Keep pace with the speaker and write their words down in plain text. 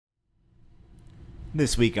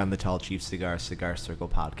This week on the Tall Chief Cigar Circle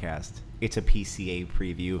podcast, it's a PCA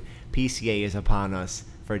preview. PCA is upon us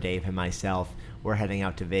for Dave and myself. We're heading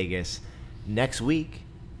out to Vegas next week,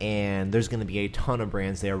 and there's going to be a ton of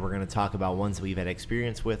brands there. We're going to talk about ones that we've had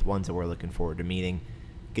experience with, ones that we're looking forward to meeting,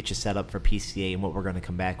 get you set up for PCA and what we're going to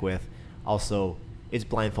come back with. Also, it's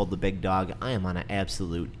Blindfold the Big Dog. I am on an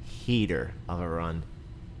absolute heater of a run.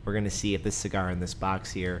 We're going to see if this cigar in this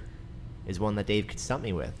box here is one that Dave could stump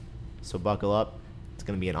me with. So buckle up. It's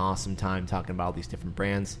going to be an awesome time talking about all these different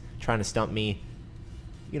brands, trying to stump me.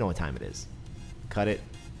 You know what time it is. Cut it,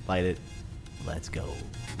 light it, let's go.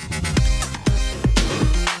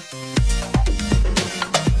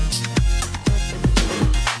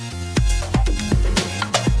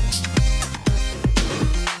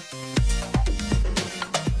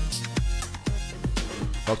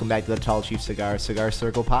 Welcome back to the Tall Chief Cigar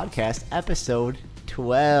Circle podcast, episode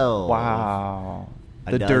 12. Wow.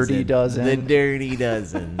 The Dirty Dozen. The Dirty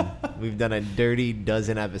Dozen. We've done a dirty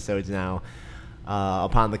dozen episodes now.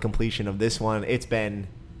 Upon the completion of this one, it's been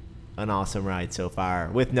an awesome ride so far,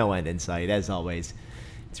 with no end in sight, as always.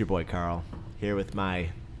 It's your boy Carl, here with my,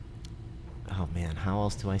 oh man, how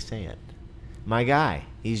else do I say it? My guy.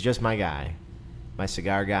 He's just my guy. My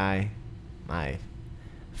cigar guy, my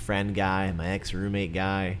friend guy, my ex-roommate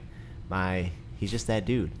guy, he's just that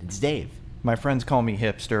dude. It's Dave. My friends call me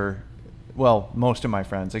hipster. Well, most of my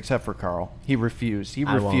friends, except for Carl. He refused. He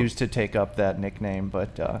refused to take up that nickname,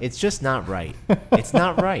 but... It's just not right. It's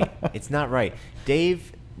not right. It's not right.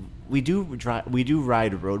 Dave, we do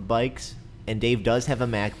ride road bikes, and Dave does have a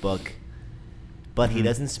MacBook, but he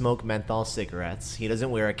doesn't smoke menthol cigarettes. He doesn't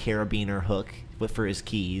wear a carabiner hook for his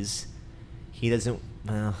keys. He doesn't...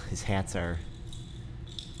 Well, his hats are...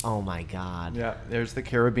 Oh, my God. Yeah, there's the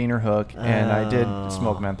carabiner hook, and I did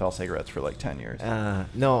smoke menthol cigarettes for like 10 years.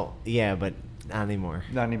 No, yeah, but not anymore.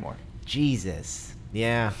 Not anymore. Jesus.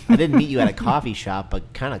 Yeah, I didn't meet you at a coffee shop,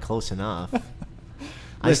 but kind of close enough.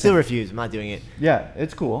 I still refuse. I'm not doing it. Yeah,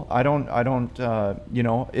 it's cool. I don't,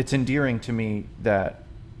 it's endearing to me that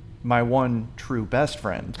my one true best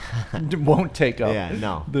friend won't take up the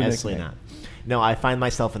absolutely nickname. not. No, I find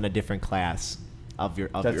myself in a different class of your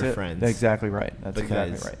friends. That's exactly right. That's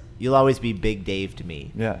because exactly right. You'll always be Big Dave to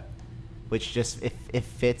me. Yeah. Which just it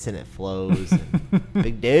fits and it flows. And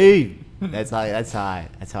Big Dave. That's how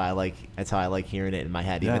I like hearing it in my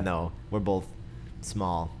head, even though we're both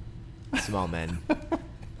small men.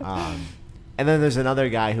 And then there's another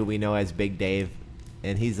guy who we know as Big Dave,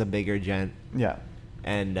 and he's a bigger gent. Yeah.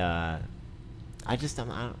 And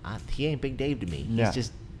he ain't Big Dave to me. He's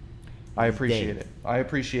just. I appreciate it. I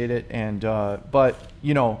appreciate it. And, but,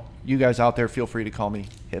 you guys out there, feel free to call me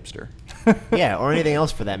hipster. Yeah, or anything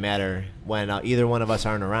else for that matter when either one of us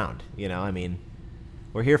aren't around. I mean,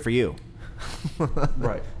 we're here for you.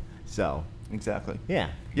 Right. So. Exactly. Yeah.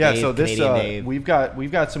 Yeah. Dave, so this, Dave. we've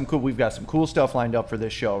got some cool stuff lined up for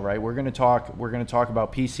this show, right? We're going to talk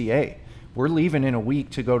about PCA. We're leaving in a week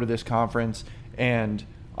to go to this conference, and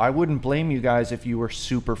I wouldn't blame you guys if you were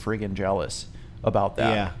super friggin' jealous about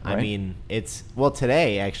that. Yeah, right? I mean,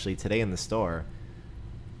 today in the store,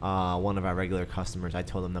 one of our regular customers, I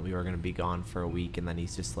told him that we were going to be gone for a week, and then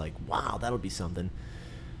he's just like, wow, that'll be something.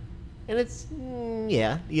 And it's,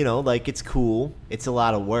 it's cool. It's a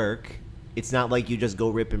lot of work. It's not like you just go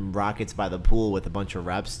ripping rockets by the pool with a bunch of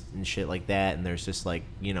reps and shit like that, and there's just like,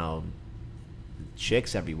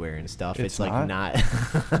 chicks everywhere and stuff. It's like not.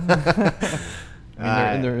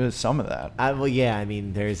 And there is some of that.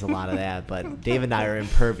 There's a lot of that. But Dave and I are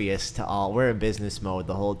impervious to all. We're in business mode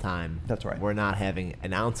the whole time. That's right. We're not having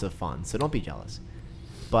an ounce of fun, so don't be jealous.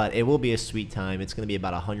 But it will be a sweet time. It's going to be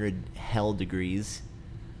about 100 hell degrees.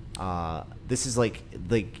 This is like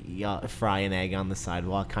fry an egg on the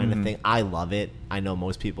sidewalk kind of thing. I love it. I know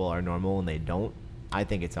most people are normal and they don't. I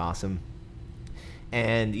think it's awesome.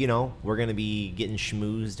 And, we're going to be getting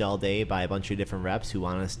schmoozed all day by a bunch of different reps who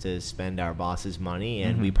want us to spend our boss's money,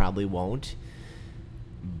 and we probably won't.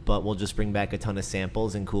 But we'll just bring back a ton of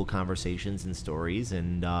samples and cool conversations and stories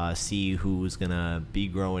and see who's going to be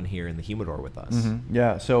growing here in the humidor with us. Mm-hmm.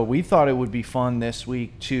 Yeah, so we thought it would be fun this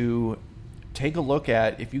week to take a look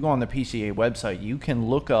at, if you go on the PCA website, you can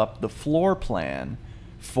look up the floor plan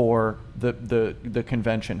for the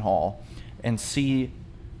convention hall and see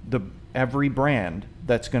every brand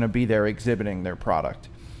that's going to be there exhibiting their product,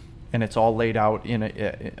 and it's all laid out in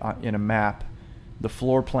a map, the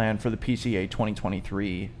floor plan for the PCA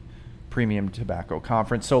 2023 Premium Tobacco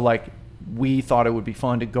Conference. So we thought it would be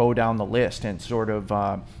fun to go down the list and sort of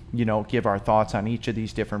give our thoughts on each of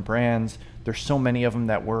these different brands. There's so many of them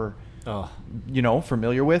that we're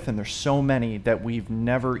familiar with, and there's so many that we've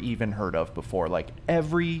never even heard of before. Like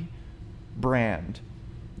every brand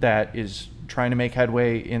that is trying to make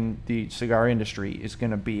headway in the cigar industry is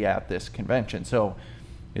going to be at this convention. So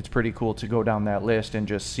it's pretty cool to go down that list and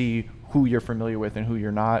just see who you're familiar with and who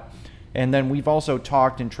you're not. And then we've also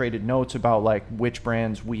talked and traded notes about like which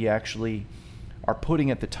brands we actually are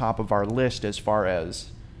putting at the top of our list as far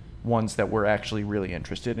as ones that we're actually really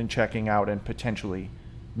interested in checking out and potentially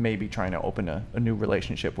maybe trying to open a new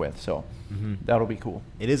relationship with. So that'll be cool.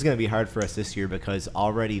 It is going to be hard for us this year because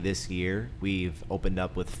already this year we've opened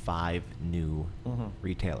up with 5 new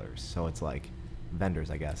retailers. So it's like vendors,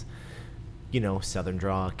 I guess. You know, Southern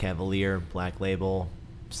Draw, Cavalier, Black Label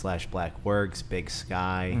 / Black Works, Big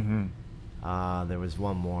Sky. There was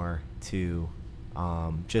one more too.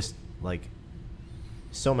 Just like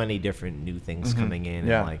so many different new things coming in.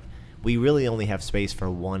 Yeah. And like we really only have space for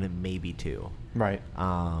 1, maybe 2. Right.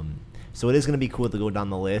 So it is going to be cool to go down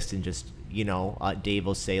the list and just, you know, Dave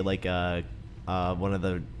will say like one of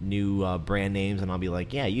the new brand names, and I'll be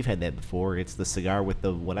like, yeah, you've had that before. It's the cigar with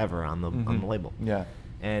the whatever on the label. Yeah.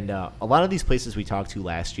 And a lot of these places we talked to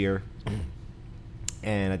last year,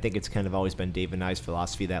 and I think it's kind of always been Dave and I's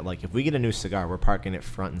philosophy that like if we get a new cigar, we're parking it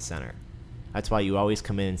front and center. That's why you always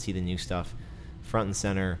come in and see the new stuff front and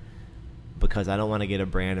center, because I don't want to get a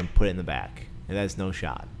brand and put it in the back. It has no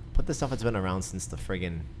shot. Put the stuff that's been around since the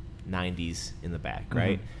friggin' 90s in the back,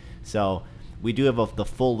 right? So we do have the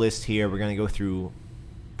full list here. We're going to go through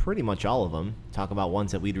pretty much all of them, talk about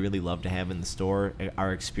ones that we'd really love to have in the store,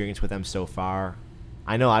 our experience with them so far.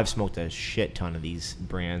 I know I've smoked a shit ton of these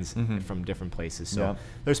brands from different places, so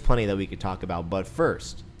there's plenty that we could talk about. But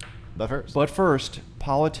first,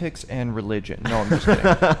 politics and religion. No, I'm just kidding.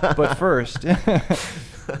 But first,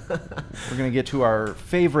 we're going to get to our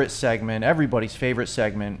favorite segment, everybody's favorite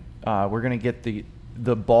segment. We're going to get the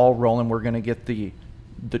ball rolling. We're going to get the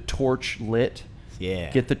torch lit. Yeah.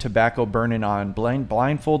 Get the tobacco burning on.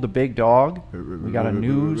 Blindfold the big dog. We got a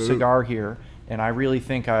new cigar here, and I really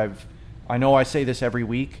think I know I say this every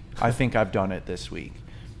week. I think I've done it this week.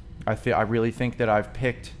 I really think that I've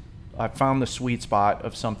found the sweet spot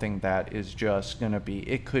of something that is just going to be,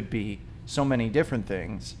 it could be so many different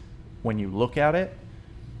things when you look at it.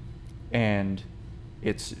 And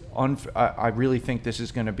I really think this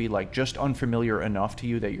is going to be like just unfamiliar enough to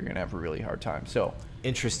you that you're going to have a really hard time. So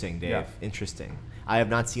interesting, Dave. Yeah. Interesting. I have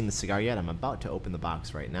not seen the cigar yet. I'm about to open the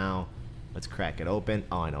box right now. Let's crack it open.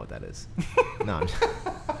 Oh, I know what that is. No,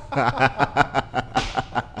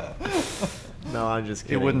 I'm just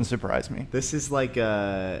kidding. It wouldn't surprise me. This is like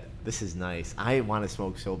this is nice. I want to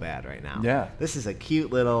smoke so bad right now. Yeah. This is a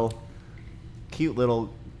cute little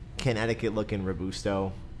Connecticut looking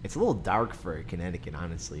Robusto. It's a little dark for Connecticut,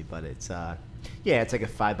 honestly, but it's it's like a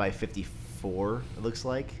 5x54. It looks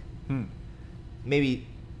like. Maybe,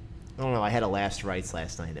 I don't know. I had a Last Rites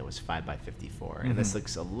last night. It was 5x54, and this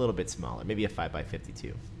looks a little bit smaller. Maybe a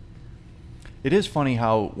 5x52. It is funny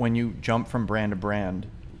how when you jump from brand to brand,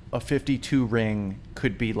 a 52 ring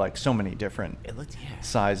could be like so many different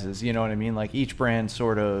sizes. You know what I mean? Like each brand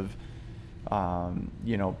sort of,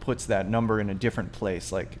 puts that number in a different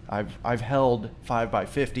place. Like I've held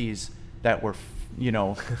 5x50s that were,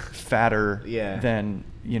 fatter than,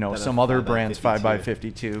 some other brands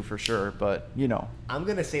 5x52 for sure. But, I'm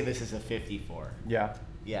going to say this is a 54. Yeah.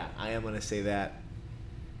 Yeah, I am going to say that.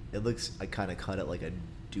 It looks, I kind of cut it like a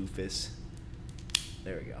doofus.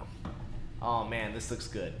 There we go. Oh man, this looks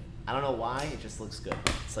good. I don't know why, it just looks good.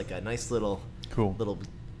 It's like a nice little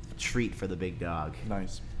treat for the big dog.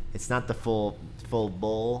 Nice. It's not the full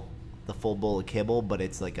bowl of kibble, but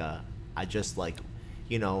it's like I just like,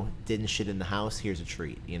 didn't shit in the house. Here's a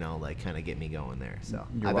treat, like kind of get me going there. So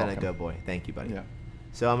I've been a good boy. Thank you, buddy. Yeah.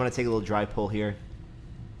 So I'm gonna take a little dry pull here.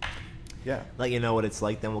 Yeah. Let you know what it's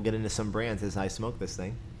like. Then we'll get into some brands as I smoke this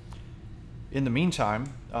thing. In the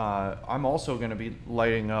meantime, I'm also going to be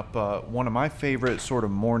lighting up one of my favorite sort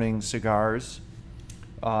of morning cigars.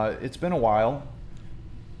 It's been a while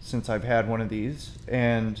since I've had one of these.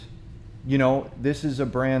 And, this is a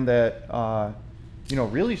brand that,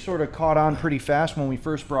 really sort of caught on pretty fast when we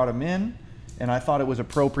first brought them in. And I thought it was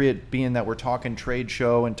appropriate being that we're talking trade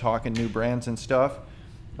show and talking new brands and stuff.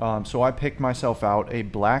 So I picked myself out a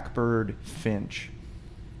Blackbird Finch.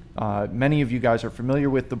 Many of you guys are familiar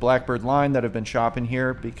with the Blackbird line that have been shopping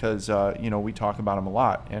here because, we talk about them a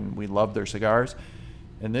lot and we love their cigars.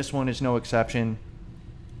 And this one is no exception.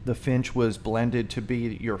 The Finch was blended to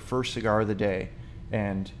be your first cigar of the day.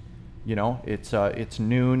 And, it's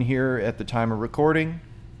noon here at the time of recording,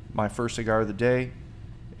 my first cigar of the day.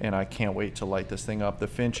 And I can't wait to light this thing up. The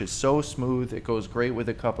Finch is so smooth. It goes great with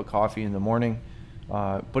a cup of coffee in the morning.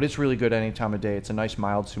 But it's really good any time of day. It's a nice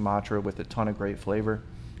mild Sumatra with a ton of great flavor.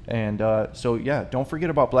 And so, yeah, don't forget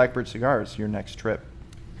about Blackbird Cigars your next trip.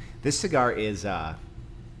 This cigar is, when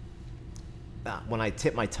I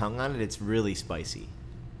tip my tongue on it, it's really spicy.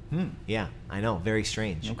 Yeah, I know. Very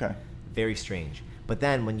strange. Okay. Very strange. But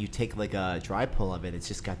then when you take like a dry pull of it, it's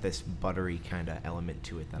just got this buttery kind of element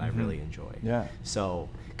to it that I really enjoy. Yeah. So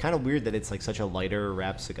kind of weird that it's like such a lighter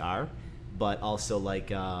wrap cigar, but also like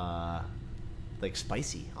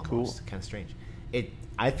spicy almost. Cool. Kind of strange.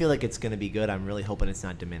 I feel like it's gonna be good. I'm really hoping it's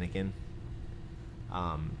not Dominican.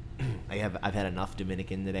 I've had enough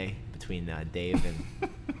Dominican today between Dave and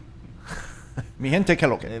Mi gente que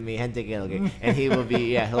lo que. Mi gente que lo que. And he will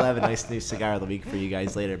be, he'll have a nice new cigar of the week for you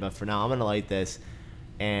guys later. But for now, I'm going to light this,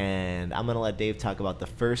 and I'm going to let Dave talk about the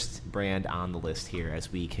first brand on the list here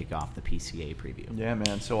as we kick off the PCA preview. Yeah,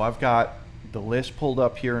 man. So I've got the list pulled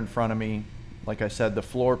up here in front of me. Like I said, the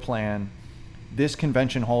floor plan. This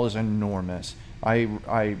convention hall is enormous.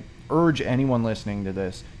 I urge anyone listening to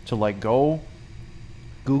this to go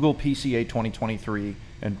Google PCA 2023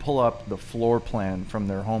 and pull up the floor plan from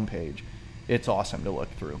their homepage. It's awesome to look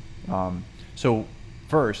through. So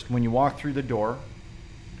first, when you walk through the door,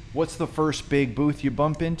 what's the first big booth you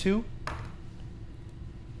bump into?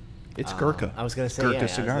 It's Gurkha. I was going to say, Gurkha I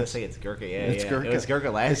Cigars. was going to say it's Gurkha. Yeah, It's Gurkha. It was Gurkha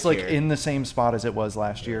last It's year. in the same spot as it was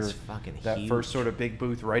last year. It's fucking that huge. first sort of big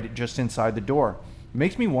booth right just inside the door. It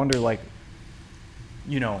makes me wonder,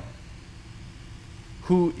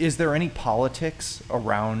 who is there any politics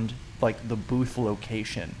around the booth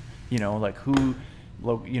location? Who,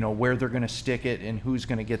 where they're going to stick it and who's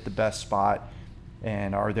going to get the best spot,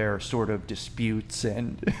 and are there sort of disputes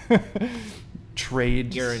and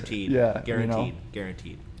trades? Guaranteed. Yeah,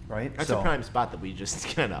 Guaranteed. Right. That's a prime spot that we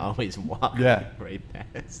just kind of always walk right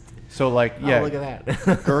past. So look at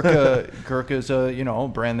that. Gurkha's a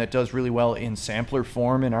brand that does really well in sampler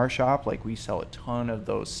form in our shop. We sell a ton of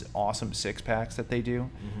those awesome 6-packs that they do.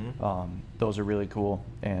 Mm-hmm. Those are really cool,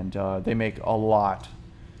 and they make a lot.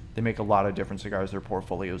 They make a lot of different cigars. Their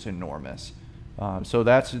portfolio is enormous. So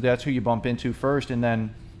that's who you bump into first, and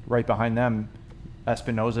then right behind them,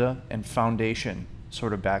 Espinosa and Foundation,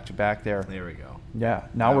 sort of back to back there. There we go. Yeah,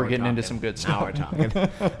 now we're getting into some good stuff. Now we're talking.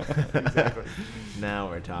 Exactly. Now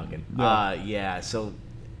we're talking. Yeah. So,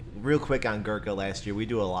 real quick on Gurkha last year, we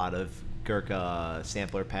do a lot of Gurkha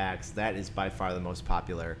sampler packs. That is by far the most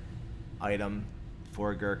popular item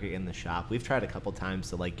for Gurkha in the shop. We've tried a couple times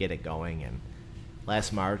to get it going, and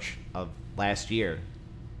last March of last year,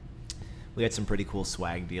 we had some pretty cool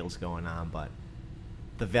swag deals going on, but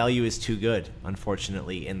the value is too good,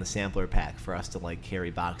 unfortunately, in the sampler pack for us to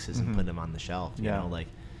carry boxes and put them on the shelf. You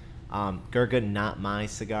know, Gurkha, not my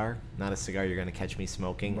cigar, not a cigar you're going to catch me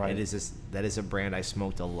smoking. Right. That is a brand I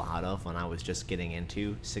smoked a lot of when I was just getting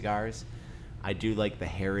into cigars. I do like the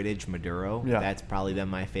Heritage Maduro. Yeah. That's probably been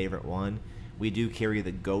my favorite one. We do carry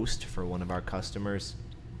the Ghost for one of our customers.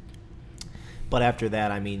 But after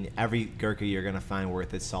that, every Gurkha you're going to find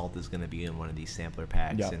worth its salt is going to be in one of these sampler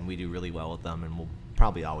packs, Yep. and we do really well with them, and we'll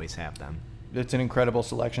probably always have them. It's an incredible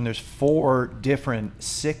selection. There's 4 different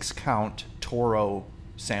 6-count Toro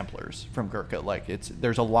samplers from Gurkha.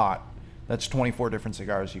 There's a lot. That's 24 different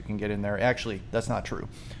cigars you can get in there. Actually, that's not true.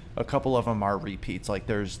 A couple of them are repeats.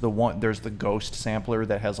 There's the Ghost sampler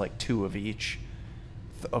that has 2 of each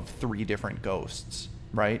of 3 different Ghosts,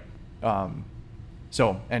 right?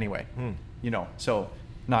 So anyway, so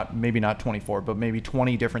maybe not 24, but maybe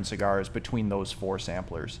 20 different cigars between those 4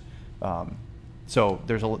 samplers. So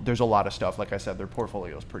there's a lot of stuff. Like I said, their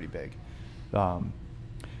portfolio is pretty big.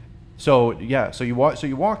 So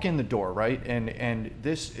you walk in the door, right? And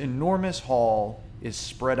this enormous hall is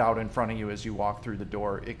spread out in front of you as you walk through the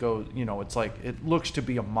door. It goes, it looks to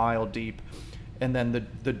be a mile deep. And then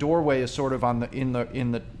the doorway is sort of in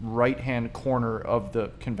the right-hand corner of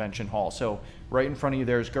the convention hall. So right in front of you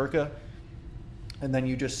there's Gurkha, and then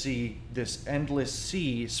you just see this endless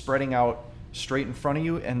sea spreading out straight in front of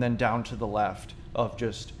you, and then down to the left of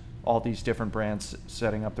just all these different brands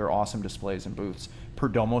setting up their awesome displays and booths.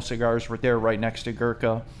 Perdomo cigars right there, right next to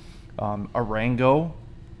Gurkha. Arango,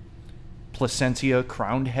 Placencia,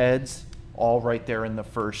 Crowned Heads, all right there in the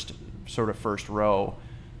first row.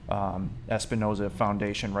 Espinosa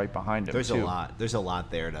Foundation right behind him. There's a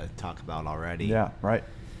lot there to talk about already. Yeah, right.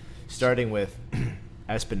 Starting with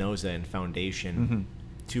Espinosa and Foundation, Mm-hmm.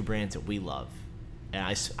 2 brands that we love,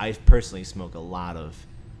 and I personally smoke a lot of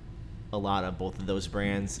both of those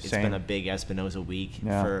brands. It's Same. been a big Espinosa week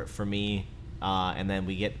Yeah. for me, and then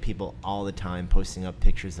we get people all the time posting up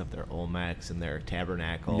pictures of their Olmecs and their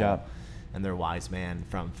Tabernacle, Yeah. and their Wise Man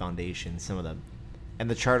from Foundation. And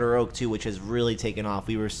the Charter Oak, too, which has really taken off.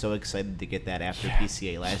 We were so excited to get that after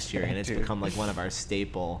PCA last year, and it's dude. become one of our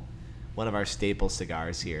staple one of our staple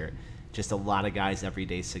cigars here. Just a lot of guys'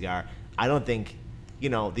 everyday cigar. I don't think,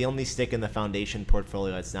 the only stick in the Foundation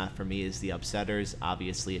portfolio that's not for me is the Upsetters.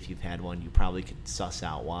 Obviously, if you've had one, you probably could suss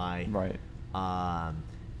out why. Right.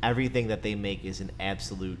 Everything that they make is an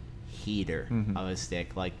absolute heater of a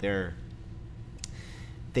stick. Like they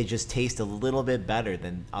just taste a little bit better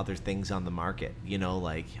than other things on the market.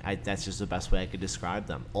 That's just the best way I could describe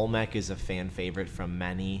them. Olmec is a fan favorite from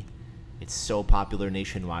many. It's so popular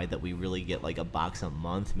nationwide that we really get like a box a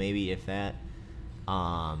month, maybe, if that.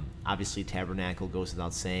 Obviously, Tabernacle goes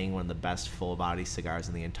without saying, one of the best full-body cigars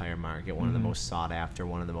in the entire market, one of the most sought after,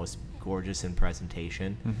 one of the most gorgeous in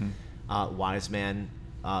presentation. Wiseman,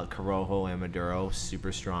 Corojo, and Maduro,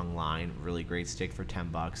 super strong line, really great stick for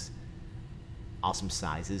 $10. Awesome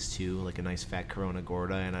sizes too, like a nice fat Corona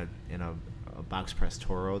Gorda and a box press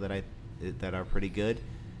Toro that are pretty good.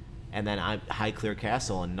 And then High Clear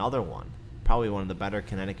Castle, another one, probably one of the better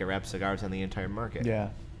Connecticut wrap cigars on the entire market. Yeah.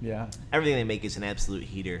 Everything they make is an absolute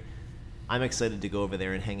heater. I'm excited to go over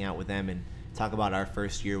there and hang out with them and talk about our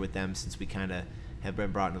first year with them, since we kind of have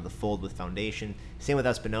been brought into the fold with Foundation. Same with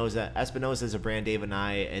Espinosa. Espinosa is a brand Dave and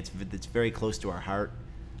I, it's very close to our heart.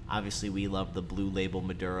 Obviously, we love the Blue Label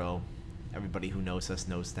Maduro. Everybody who knows us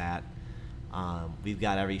knows that. We've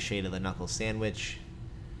got every shade of the knuckle sandwich.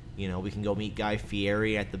 We can go meet Guy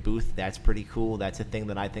Fieri at the booth. That's pretty cool. That's a thing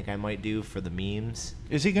that I think I might do for the memes.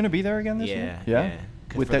 Is he going to be there again this year? Yeah.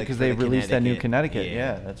 With that, because they released that new Connecticut.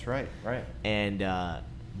 Yeah, that's right. And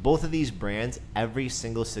both of these brands, every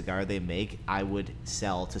single cigar they make, I would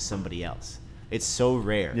sell to somebody else. It's so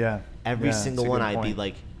rare. Yeah. Every single one, I'd be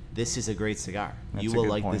like, this is a great cigar. You will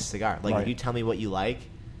like this cigar. Like, if you tell me what you like,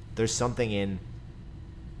 there's something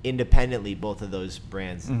independently both of those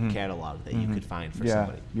brands catalog that you could find for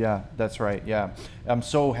somebody. Yeah, that's right. Yeah. I'm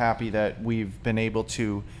so happy that we've been able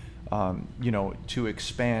to to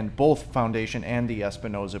expand both Foundation and the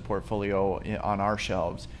Espinosa portfolio on our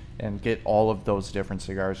shelves and get all of those different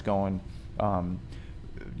cigars going.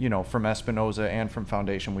 From Espinosa and from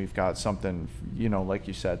Foundation, we've got something, like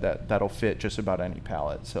you said, that'll fit just about any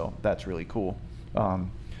palate. So that's really cool. And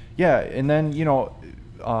then,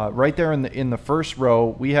 right there in the first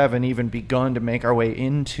row, we haven't even begun to make our way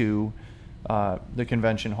into the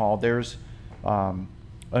convention hall. There's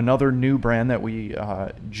another new brand that we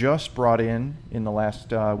just brought in the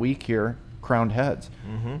last week here, Crowned Heads.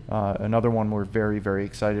 Another one we're very, very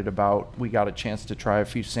excited about. We got a chance to try a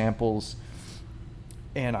few samples,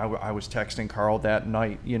 and I was texting Carl that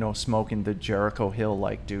night, smoking the Jericho Hill,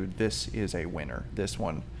 like, dude, this is a winner. This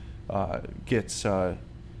one gets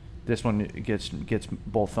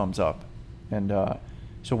both thumbs up, and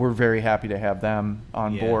so we're very happy to have them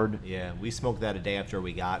on board. Yeah, we smoked that a day after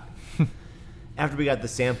we got the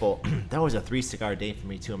sample. That was a 3-cigar day for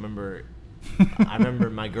me too. I remember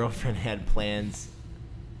my girlfriend had plans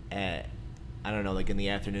at, I don't know, like in the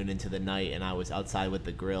afternoon into the night, and I was outside with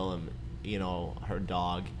the grill and her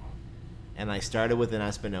dog, and I started with an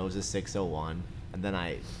Espinosa 601, and then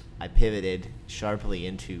I pivoted sharply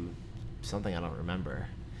into something I don't remember.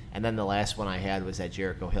 And then the last one I had was at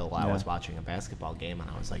Jericho Hill while I was watching a basketball game, and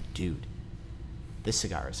I was like, dude, this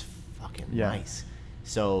cigar is fucking nice.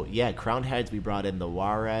 So, Crowned Heads, we brought in the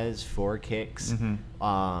Juarez, 4 Kicks,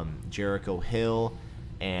 Jericho Hill,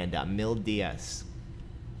 and Mil Diaz.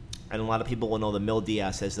 And a lot of people will know the Mil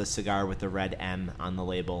Diaz as the cigar with the red M on the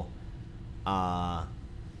label.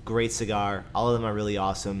 Great cigar. All of them are really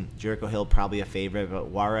awesome. Jericho Hill, probably a favorite, but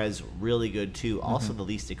Juarez, really good too. Also the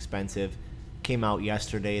least expensive. Came out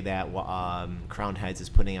yesterday that Crowned Heads is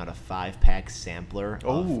putting out a 5-pack sampler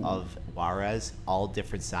of Juarez, all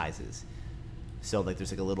different sizes. So like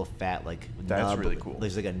there's like a little fat that's nub. really cool.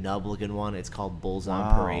 There's like a nub looking one. It's called Bulls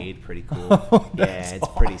on Parade. Pretty cool. It's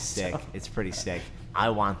pretty sick. It's pretty sick. I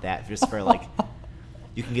want that just for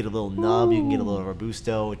you can get a little nub, you can get a little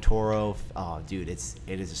Robusto, Toro. Oh, dude, it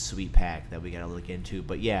is a sweet pack that we gotta look into.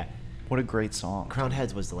 But yeah. What a great song. Crowned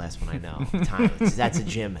Heads was the last one I know. Timeless. That's a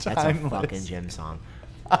Jim. That's a fucking Jim song.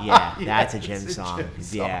 Yeah, that's a Jim song.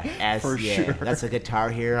 For sure. That's a Guitar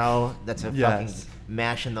Hero. That's a fucking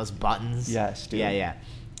mashing those buttons. Yes, dude. Yeah.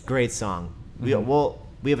 Great song. We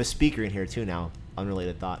have a speaker in here too now.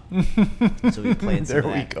 Unrelated thought. So we're playing some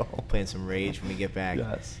there we go. Playing some Rage when we get back.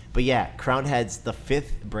 Yes. But Crowned Heads, the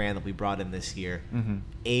 5th brand that we brought in this year.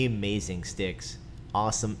 Amazing sticks.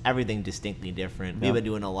 Awesome. Everything distinctly different. We've been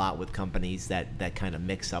doing a lot with companies that kind of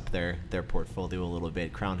mix up their portfolio a little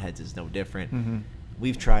bit. Crowned Heads is no different.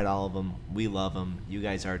 We've tried all of them. We love them. You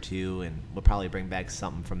guys are too, and we'll probably bring back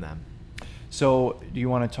something from them. So do you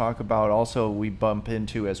want to talk about also, we bump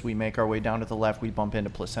into, as we make our way down to the left, we bump into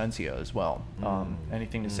Plasencia as well.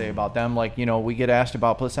 Anything to say about them? Like, we get asked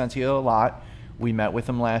about Plasencia a lot. We met with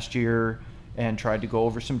them last year and tried to go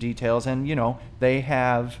over some details. And, they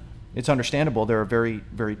have, it's understandable, they're a very,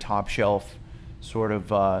 very top shelf sort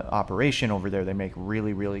of operation over there. They make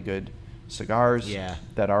really, really good cigars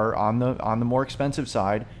that are on the more expensive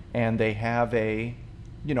side. And they have a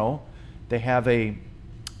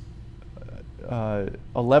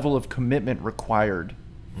level of commitment required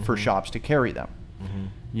for shops to carry them.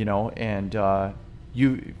 And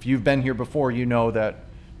if you've been here before, you know that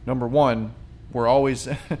number one, we're always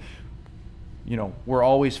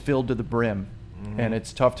filled to the brim, and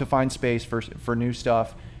it's tough to find space for new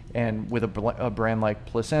stuff. And with a brand like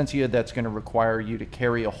Plasencia, that's going to require you to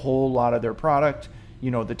carry a whole lot of their product.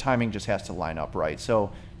 The timing just has to line up right.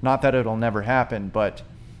 So not that it'll never happen, but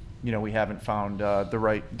we haven't found the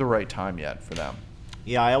right time yet for them.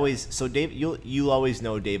 Yeah, Dave, you always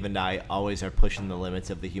know Dave and I always are pushing the limits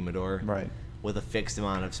of the humidor, right? With a fixed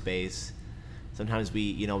amount of space. Sometimes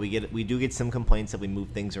we do get some complaints that we move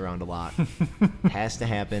things around a lot. Has to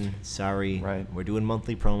happen. Sorry. Right. We're doing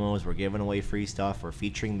monthly promos. We're giving away free stuff. We're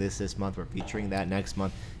featuring this month. We're featuring that next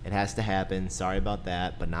month. It has to happen. Sorry about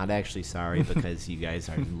that, but not actually sorry because you guys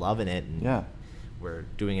are loving it. And we're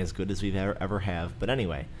doing as good as we've ever have. But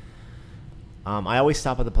anyway. I always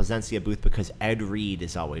stop at the Plasencia booth because Ed Reed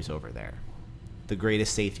is always over there. The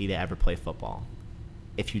greatest safety to ever play football.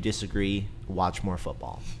 If you disagree, watch more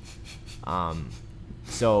football.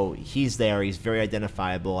 So he's there. He's very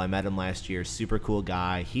identifiable. I met him last year. Super cool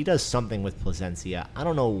guy. He does something with Plasencia. I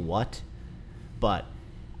don't know what, but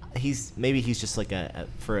he's just like a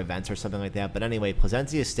for events or something like that. But anyway,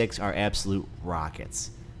 Plasencia sticks are absolute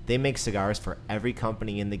rockets. They make cigars for every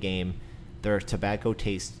company in the game. Their tobacco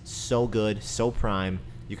tastes so good, so prime.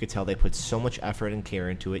 You could tell they put so much effort and care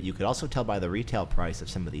into it. You could also tell by the retail price of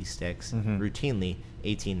some of these sticks, routinely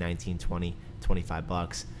 $18, $19, $20,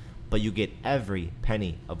 $25. But you get every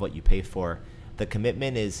penny of what you pay for. The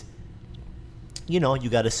commitment is, you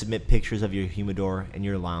got to submit pictures of your humidor and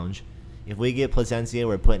your lounge. If we get Plasencia,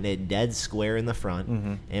 we're putting it dead square in the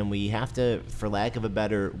front, and we have to, for lack of a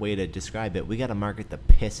better way to describe it, we got to market the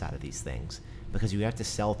piss out of these things. Because you have to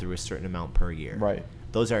sell through a certain amount per year. Right.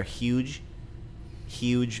 Those are huge,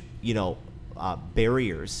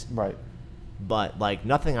 barriers. Right. But,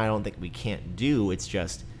 nothing I don't think we can't do. It's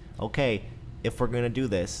just, okay, if we're going to do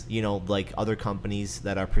this, like other companies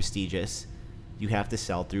that are prestigious, you have to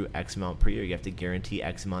sell through X amount per year. You have to guarantee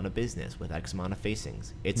X amount of business with X amount of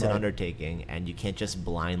facings. It's an undertaking, and you can't just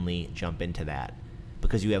blindly jump into that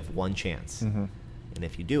because you have one chance. And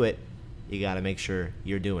if you do it, you got to make sure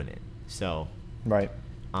you're doing it. So... Right.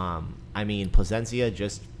 Plasencia,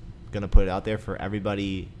 just going to put it out there for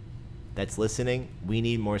everybody that's listening. We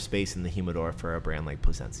need more space in the humidor for a brand like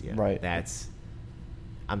Plasencia. Right.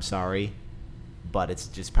 I'm sorry, but it's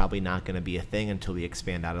just probably not going to be a thing until we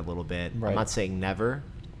expand out a little bit. Right. I'm not saying never,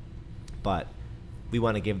 but we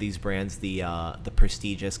want to give these brands the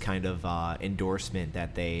prestigious kind of endorsement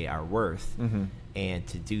that they are worth. And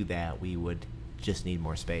to do that, we would just need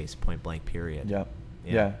more space, point blank, period. Yep.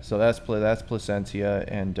 Yeah, so that's Plasencia,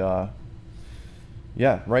 and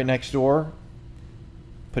right next door,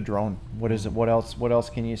 Padron. What is it? What else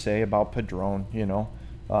can you say about Padron?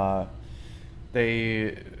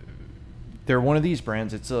 They're one of these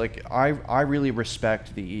brands. It's like I really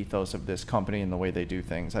respect the ethos of this company and the way they do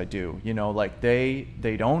things. I do.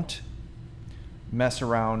 They don't mess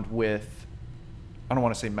around with. I don't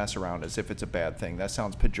want to say mess around as if it's a bad thing. That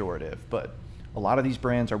sounds pejorative, but a lot of these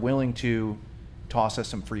brands are willing to toss us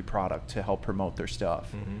some free product to help promote their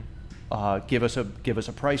stuff. Give us a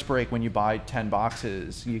price break when you buy 10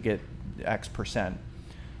 boxes, you get X percent.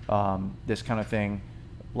 This kind of thing.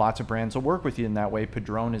 Lots of brands will work with you in that way.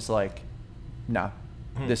 Padron is like, nah,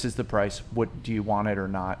 this is the price. What do you want it or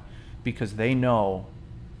not? Because they know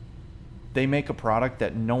they make a product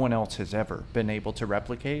that no one else has ever been able to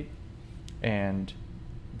replicate, and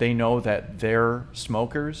they know that their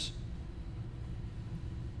smokers.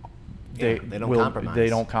 They don't compromise. They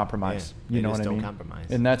don't compromise. Yeah, you know what I mean? Don't compromise.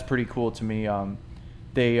 And that's pretty cool to me.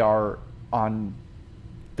 They're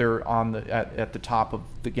at the top of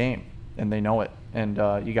the game, and they know it. And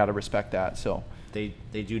you got to respect that. So they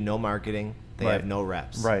do no marketing. They have no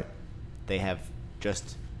reps. Right. They have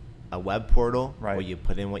just a web portal right. where you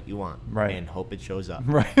put in what you want right. and hope it shows up.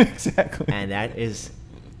 Right. Exactly. And that is,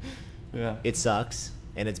 yeah. It sucks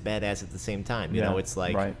and it's badass at the same time. You yeah. know, it's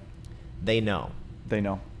like right. they know. They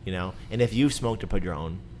know. You know, and if you've smoked a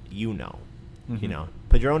Padron, you know. Mm-hmm. You know,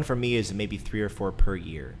 Padron for me is maybe 3 or 4 per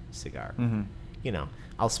year cigar. Mm-hmm.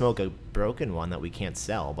 I'll smoke a broken one that we can't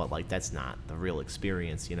sell, but like that's not the real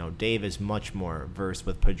experience. Dave is much more versed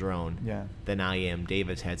with Padron than I am. Dave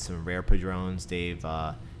has had some rare Padrones. Dave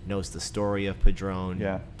knows the story of Padron.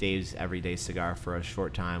 Yeah. Dave's everyday cigar for a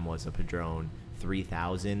short time was a Padron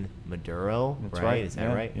 3000 Maduro. That's right. Is that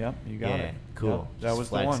right? Yep, you got it. Cool. Yep, that was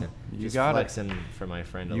flexing. the one. You Just got flexing for my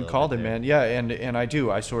friend a You little called bit it, there. man. Yeah, and I do.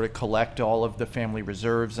 I sort of collect all of the family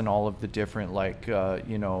reserves and all of the different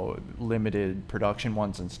limited production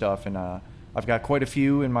ones and stuff. And I've got quite a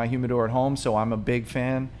few in my humidor at home, so I'm a big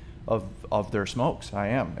fan of their smokes. I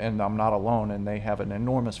am, and I'm not alone. And they have an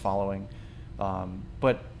enormous following,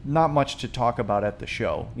 but not much to talk about at the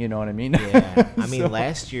show. You know what I mean? Yeah. I mean,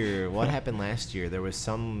 last year, what happened last year? There was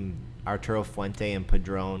some Arturo Fuente and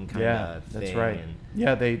Padron kind of thing. That's right.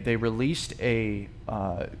 Yeah, they released a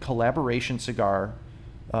collaboration cigar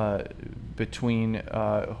between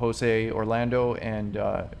Jose Orlando and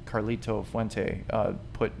Carlito Fuente.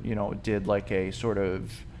 Did like a sort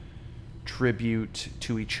of tribute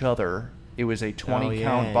to each other. It was a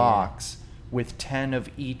 20-count box with 10 of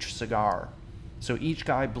each cigar. So each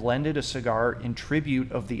guy blended a cigar in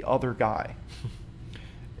tribute of the other guy.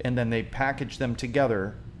 And then they packaged them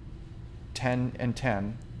together, 10 and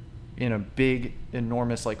 10, in a big,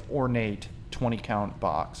 enormous, like ornate 20-count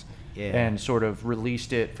box. Yeah. And sort of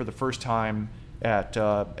released it for the first time at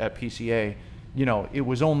PCA. It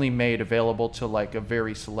was only made available to like a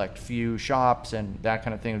very select few shops and that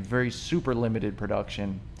kind of thing. Very super limited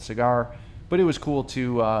production cigar, but it was cool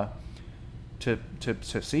to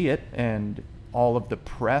see it and all of the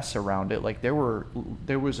press around it. Like there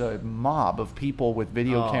was a mob of people with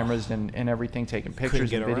video cameras and everything taking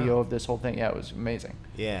pictures and video of this whole thing. Yeah, it was amazing.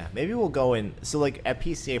 Yeah, maybe we'll go in. So like at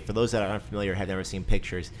PCA, for those that are unfamiliar, have never seen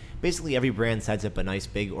pictures, basically every brand sets up a nice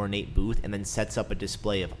big ornate booth and then sets up a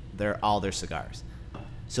display of all their cigars.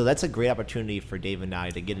 So that's a great opportunity for Dave and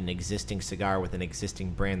I to get an existing cigar with an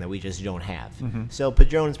existing brand that we just don't have. Mm-hmm. So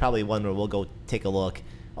Padron is probably one where we'll go take a look.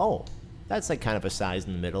 Oh, that's like kind of a size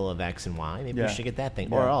in the middle of X and Y. Maybe we should get that thing.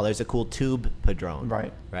 Yeah. Or, there's a cool tube Padron.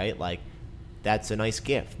 Right. Like, that's a nice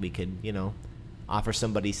gift. We could, offer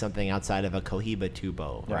somebody something outside of a Cohiba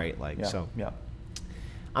tubo, right? Yeah.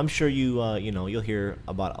 I'm sure you'll hear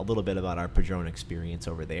about a little bit about our Padron experience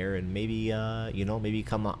over there, and maybe maybe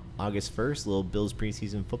come August 1st, little Bills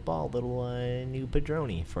preseason football, little new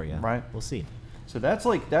Padroni for you. Right. We'll see. So that's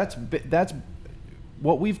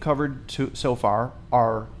what we've covered so far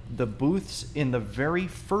are the booths in the very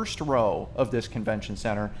first row of this convention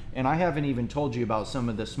center, and I haven't even told you about some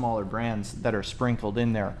of the smaller brands that are sprinkled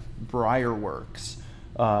in there. Briarworks,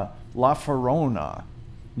 La Farona,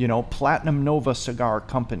 Platinum Nova Cigar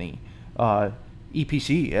Company,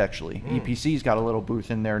 EPC actually. EPC's got a little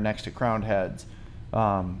booth in there next to Crowned Heads.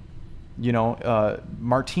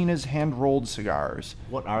 Martinez hand-rolled cigars.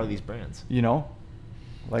 What are these brands?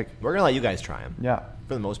 Like we're gonna let you guys try them. Yeah.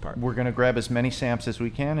 For the most part. We're going to grab as many Samps as we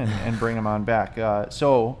can and bring them on back.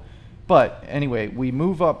 But anyway, we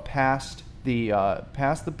move up past the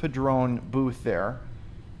Padron booth there,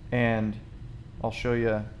 and I'll show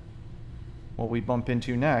you what we bump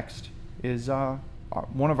into next is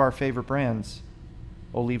one of our favorite brands,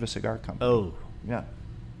 Oliva Cigar Company. Oh. Yeah.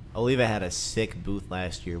 Oliva had a sick booth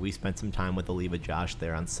last year. We spent some time with Oliva Josh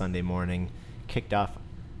there on Sunday morning. Kicked off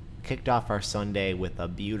our Sunday with a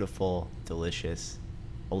beautiful, delicious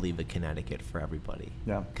Oliva Connecticut for everybody.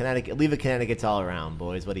 Yeah. Oliva Connecticut's all around,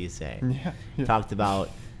 boys. What do you say? Yeah. Talked about,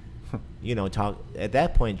 at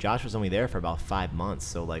that point, Josh was only there for about 5 months.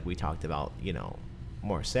 So, like, we talked about,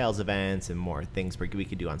 more sales events and more things we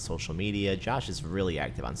could do on social media. Josh is really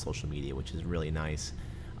active on social media, which is really nice.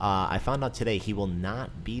 I found out today he will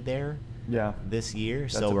not be there this year.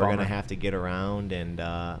 That's so a we're going to bummer. have to get around and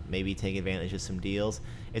maybe take advantage of some deals.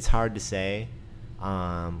 It's hard to say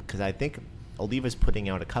because I think Oliva's putting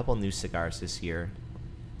out a couple new cigars this year.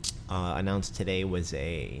 Announced today was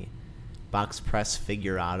a box press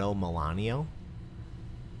Figurado Milanio.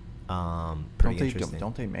 Pretty interesting.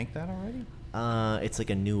 Don't they make that already? It's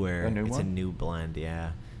like a newer. It's a new blend,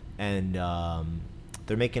 yeah. And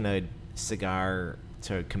they're making a cigar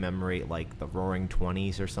to commemorate like the Roaring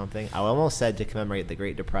 20s or something. I almost said to commemorate the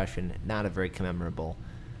Great Depression. Not a very commemorable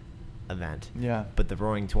event. Yeah. But the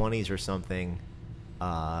Roaring 20s or something.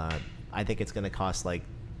 I think it's going to cost like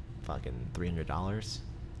fucking $300.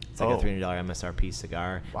 It's like a $300 MSRP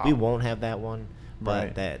cigar. Wow. We won't have that one,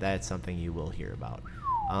 but Right. that's something you will hear about.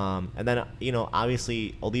 And then,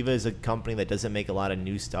 obviously, Oliva is a company that doesn't make a lot of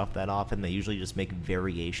new stuff that often. They usually just make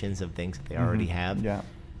variations of things that they already have. Yeah.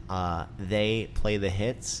 They play the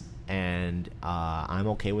hits, and I'm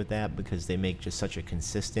okay with that because they make just such a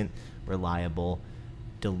consistent, reliable,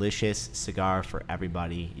 delicious cigar for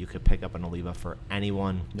everybody. You could pick up an Oliva for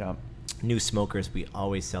anyone. Yeah. New smokers, we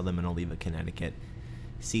always sell them in Oliva, Connecticut.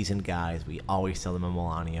 Seasoned guys, we always sell them in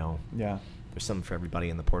Milanio. Yeah. There's something for everybody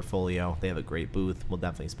in the portfolio. They have a great booth. We'll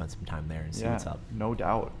definitely spend some time there and see what's up. No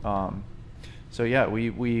doubt. So yeah,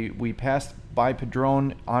 we passed by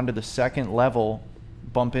Padron onto the second level,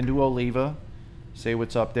 bump into Oliva, say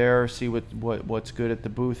what's up there, see what's good at the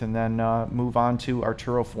booth, and then move on to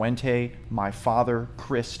Arturo Fuente, my father,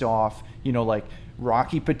 Christoph, like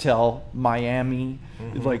Rocky Patel, Miami.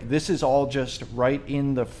 Mm-hmm. Like, this is all just right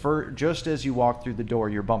in the just as you walk through the door,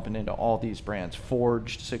 you're bumping into all these brands.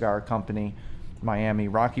 Forged Cigar Company, Miami,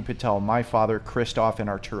 Rocky Patel, my father, Christoph, and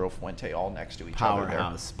Arturo Fuente, all next to each other.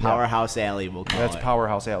 Powerhouse Alley, we'll call it. That's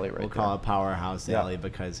Powerhouse Alley right there. We'll call it Powerhouse Alley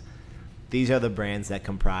because these are the brands that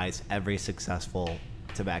comprise every successful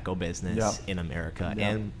tobacco business in America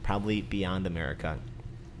and probably beyond America.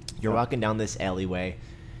 You're walking down this alleyway.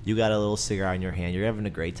 You got a little cigar in your hand. You're having a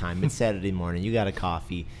great time. It's Saturday morning. You got a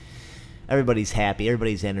coffee. Everybody's happy.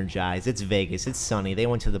 Everybody's energized. It's Vegas. It's sunny. They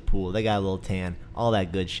went to the pool. They got a little tan. All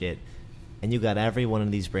that good shit. And you got every one of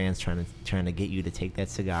these brands trying to get you to take that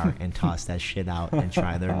cigar and toss that shit out and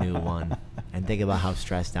try their new one. And think about how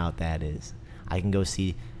stressed out that is. I can go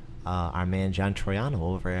see our man John Troiano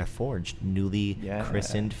over at Forged, newly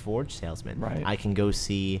christened Forged salesman. Right. I can go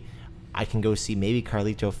see maybe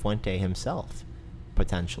Carlito Fuente himself,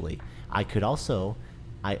 potentially. I could also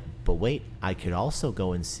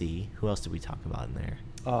go and see, who else did we talk about in there?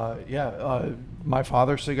 My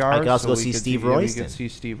Father Cigars. I could also go see Steve Royston. We could see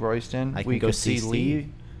Steve Royston. We could see Lee.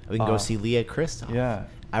 We can go see Leah Christoph. Yeah.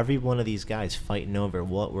 Every one of these guys fighting over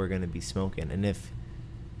what we're going to be smoking. And if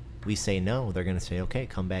we say no, they're going to say, okay,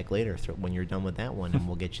 come back later when you're done with that one, and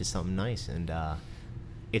we'll get you something nice. And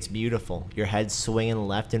it's beautiful. Your head's swinging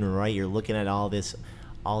left and right. You're looking at all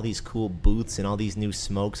these cool booths and all these new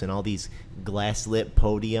smokes and all these glass-lit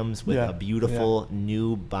podiums with a beautiful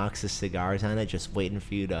new box of cigars on it, just waiting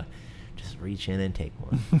for you to just reach in and take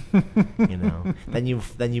one.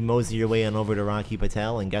 Then you mosey your way on over to Rocky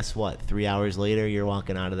Patel, and guess what? 3 hours later, you're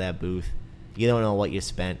walking out of that booth. You don't know what you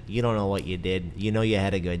spent. You don't know what you did. You know you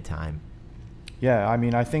had a good time. Yeah, I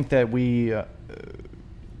mean, I think that we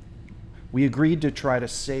agreed to try to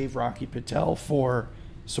save Rocky Patel for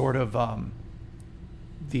sort of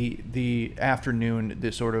the afternoon,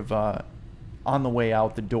 the sort of on the way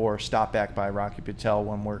out the door, stop back by Rocky Patel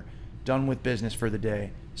when we're done with business for the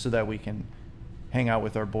day, so that we can hang out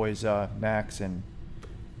with our boys Max and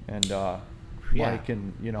Mike,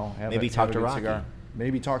 and maybe talk to Rocky. Cigar.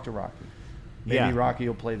 Maybe talk to Rocky. Maybe Rocky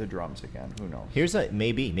will play the drums again. Who knows?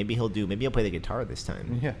 Maybe he'll play the guitar this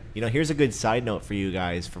time. Yeah. Here's a good side note for you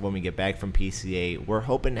guys for when we get back from PCA. We're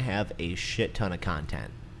hoping to have a shit ton of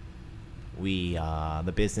content.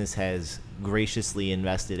 The business has graciously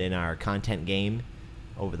invested in our content game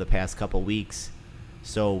over the past couple weeks.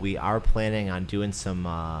 So we are planning on doing some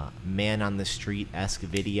man on the street-esque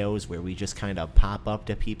videos where we just kind of pop up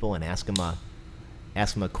to people and ask them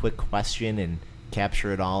a quick question and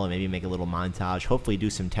capture it all, and maybe make a little montage. Hopefully do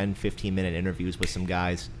some 10-15 minute interviews with some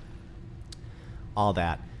guys. All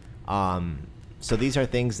that. So these are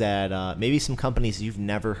things that maybe some companies you've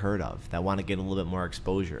never heard of that want to get a little bit more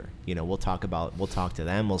exposure. We'll talk to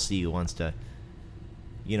them. We'll see who wants to,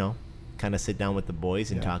 kind of sit down with the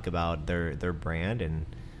boys and talk about their brand. And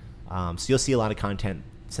so you'll see a lot of content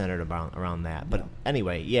centered around that. But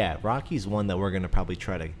anyway, Rocky's one that we're going to probably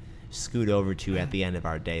try to scoot over to at the end of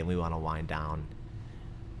our day, and we want to wind down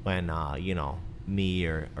when, me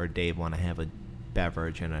or Dave want to have a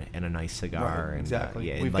beverage and a nice cigar. Right,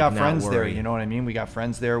 exactly. And, we've got friends there, you know what I mean? We got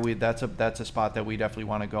friends there. That's a spot that we definitely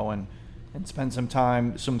want to go and spend some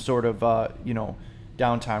time, some sort of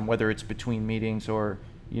downtime, whether it's between meetings or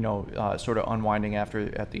sort of unwinding at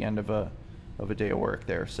the end of a day of work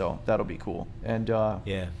there. So that'll be cool. And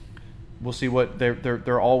we'll see what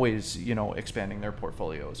they're always expanding their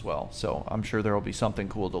portfolio as well. So I'm sure there will be something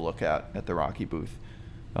cool to look at the Rocky booth.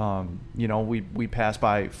 We pass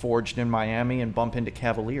by Forged in Miami and bump into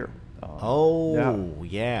Cavalier.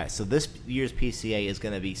 So this year's PCA is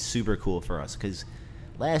going to be super cool for us because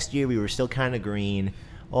last year we were still kind of green.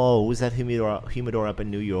 Was that humidor up in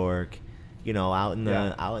New York? Out in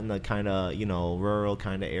the kind of rural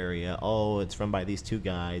kind of area. It's run by these two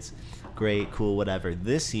guys. Great, cool, whatever.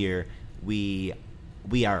 This year we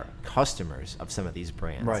are customers of some of these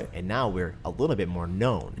brands. Right. And now we're a little bit more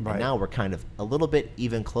known. Right. And now we're kind of a little bit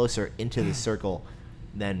even closer into the circle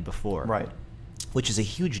than before. Right. Which is a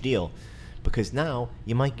huge deal because now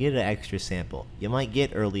you might get an extra sample. You might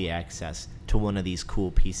get early access to one of these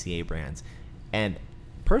cool PCA brands. And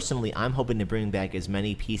personally, I'm hoping to bring back as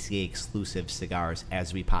many PCA exclusive cigars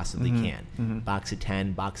as we possibly can. Box of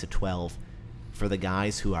 10, box of 12, for the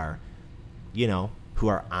guys who are, who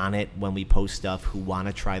are on it when we post stuff, who want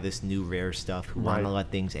to try this new rare stuff, who want to let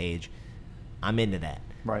things age. I'm into that.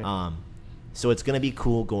 Right. So it's going to be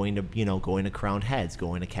cool going to Crowned Heads,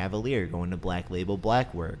 going to Cavalier, going to Black Label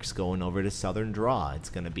Blackworks, going over to Southern Draw. It's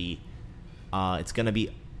going to be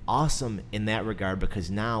awesome in that regard,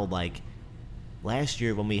 because now, like, last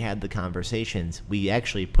year when we had the conversations, we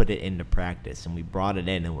actually put it into practice and we brought it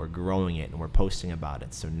in and we're growing it and we're posting about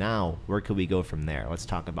it. So now, where could we go from there? Let's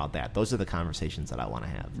talk about that. Those are the conversations that I want to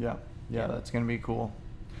have. Yeah, that's going to be cool.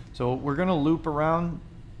 So we're going to loop around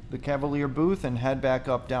the Cavalier booth and head back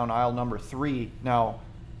up down aisle number 3. Now,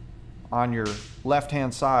 on your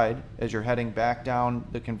left-hand side, as you're heading back down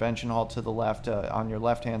the convention hall to the left, on your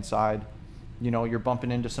left-hand side, you're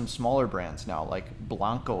bumping into some smaller brands now, like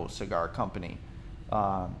Blanco Cigar Company.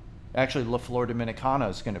 Actually, La Flor Dominicana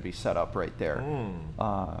is going to be set up right there.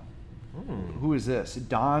 Who is this?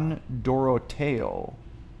 Don Doroteo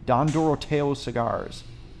Cigars.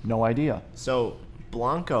 No idea. So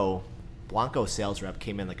Blanco sales rep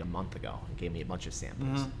came in like a month ago and gave me a bunch of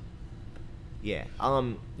samples. Yeah.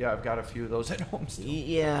 Yeah, I've got a few of those at home still.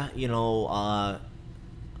 Yeah,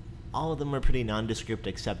 all of them were pretty nondescript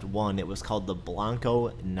except one. It was called the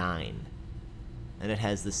Blanco 9. And it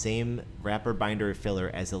has the same wrapper binder filler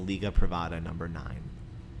as a Liga Privada number 9.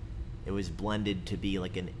 It was blended to be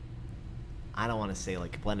like I don't want to say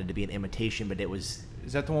like blended to be an imitation, but it was...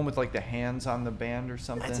 Is that the one with like the hands on the band or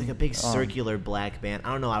something? It's like a big circular black band.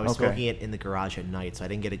 I don't know. I was smoking it in the garage at night, so I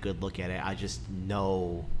didn't get a good look at it. I just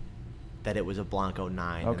know that it was a Blanco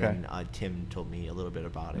 9. Okay. And then Tim told me a little bit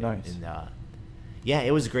about it. Nice. And yeah,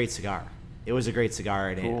 it was a great cigar.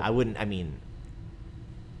 And Cool.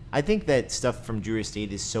 I think that stuff from Drew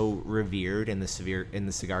Estate is so revered in the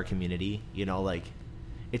cigar community. Like,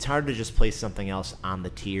 it's hard to just place something else on the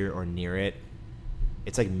tier or near it.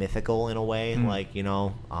 It's like mythical in a way,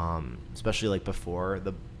 especially like before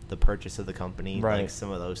the purchase of the company, like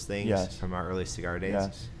some of those things from our early cigar days.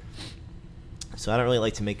 Yes. So I don't really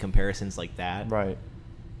like to make comparisons like that. Right.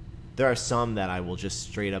 There are some that I will just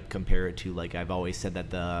straight up compare it to. Like, I've always said that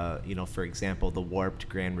for example, the Warped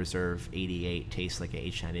Grand Reserve 88 tastes like a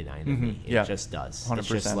H99 to me. It just does. 100%. It's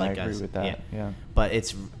just like I agree with that. Yeah. But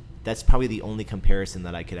that's probably the only comparison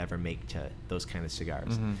that I could ever make to those kind of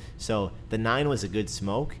cigars. So the 9 was a good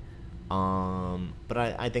smoke, but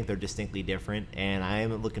I think they're distinctly different, and I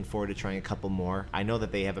am looking forward to trying a couple more. I know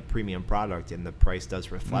that they have a premium product, and the price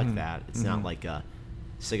does reflect that. It's not like a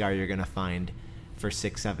cigar you're going to find for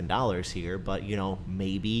 $6-7 here, but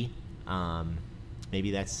maybe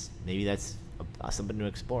that's something to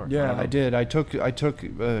explore. Yeah, I did. I took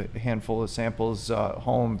a handful of samples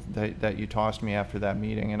home that you tossed me after that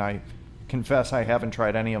meeting, and I confess I haven't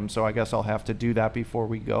tried any of them, so I guess I'll have to do that before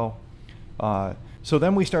we go. So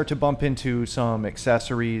then we start to bump into some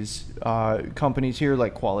accessories companies here,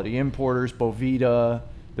 like Quality Importers, Bovita.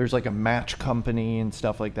 There's like a match company and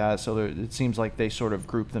stuff like that. So it seems like they sort of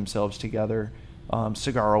group themselves together.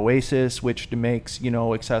 Cigar Oasis, which makes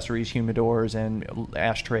accessories, humidors, and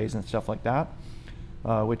ashtrays and stuff like that,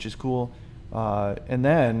 which is cool. And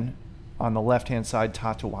then on the left-hand side,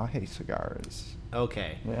 Tatuaje Cigars.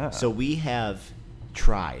 Okay. Yeah. So we have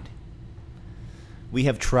tried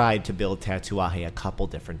to build Tatuaje a couple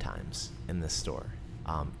different times in this store.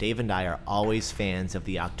 Dave and I are always fans of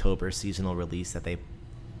the October seasonal release that they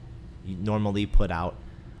normally put out.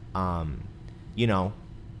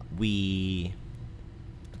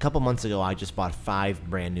 A couple months ago, I just bought 5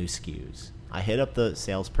 brand new SKUs. I hit up the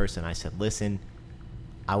salesperson. I said, "Listen,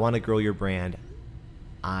 I want to grow your brand.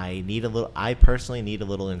 I personally need a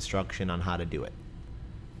little instruction on how to do it.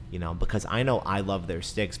 Because I know I love their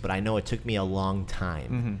sticks, but I know it took me a long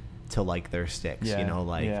time to like their sticks.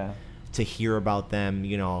 To hear about them.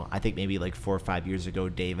 I think maybe like 4 or 5 years ago,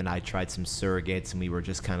 Dave and I tried some surrogates, and we were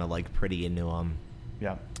just kind of like pretty into them.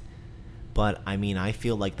 Yeah. But I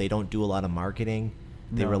feel like they don't do a lot of marketing.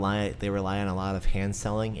 They rely on a lot of hand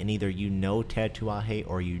selling, and either Tatuaje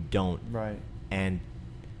or you don't. Right. And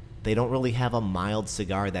they don't really have a mild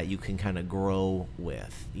cigar that you can kind of grow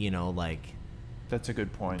with. That's a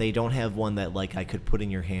good point. They don't have one that like I could put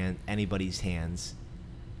in anybody's hands.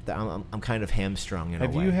 I'm kind of hamstrung in a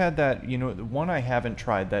way. Have you had that? The one I haven't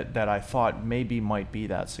tried that I thought maybe might be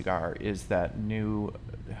that cigar is that new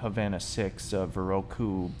Havana 6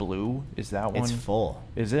 Verocchio Blue. Is that one? It's full.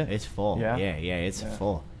 Is it? It's full. Yeah, it's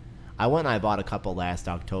full. I went and I bought a couple last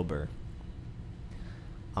October.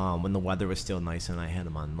 when the weather was still nice, and I had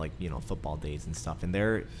them on like football days and stuff. And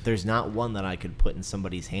there's not one that I could put in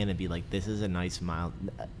somebody's hand and be like, this is a nice mild.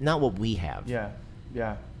 Not what we have.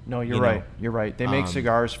 Yeah. No, you're right. You're right. They make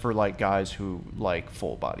cigars for like guys who like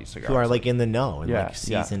full body cigars, who are like in the know and Yeah, like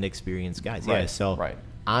seasoned, experienced guys. Right, Yeah. So right.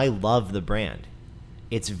 I love the brand.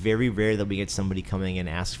 It's very rare that we get somebody coming and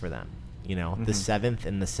ask for them. The 7th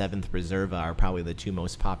and the 7th Reserva are probably the two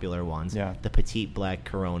most popular ones. Yeah. The Petite Black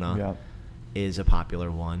Corona is a popular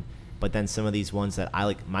one. But then some of these ones that I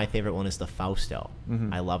like, my favorite one is the Fausto.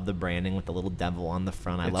 I love the branding with the little devil on the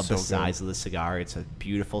front. I love the size of the cigar. It's a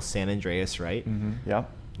beautiful San Andreas, right? Yeah.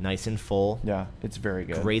 Nice and full. Yeah, it's very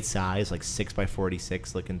good. Great size, like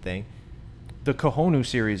 6x46 looking thing. The Kohonu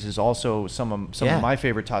series is also some of my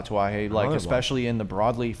favorite tatuaje, like especially in the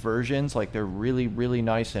broadleaf versions. Like they're really, really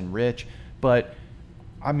nice and rich. But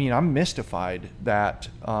I mean, I'm mystified that,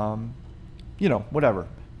 whatever.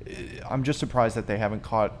 I'm just surprised that they haven't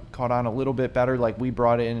caught on a little bit better. Like we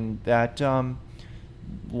brought in that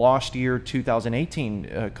lost year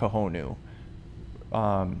 2018 Kohonu.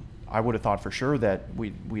 I would have thought for sure that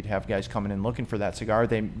we'd have guys coming in looking for that cigar.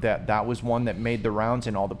 That was one that made the rounds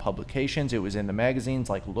in all the publications. It was in the magazines.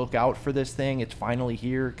 Like, look out for this thing. It's finally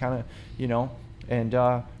here, kind of, And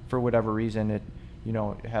for whatever reason, it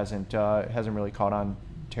hasn't really caught on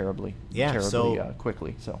terribly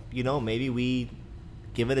quickly. So maybe we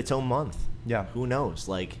give it its own month. Yeah. Who knows?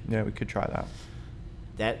 Like, yeah, we could try that.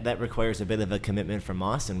 That requires a bit of a commitment from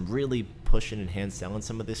us and really pushing and hand selling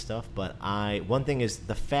some of this stuff. But one thing is,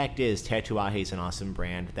 the fact is, Tatuaje is an awesome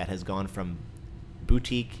brand that has gone from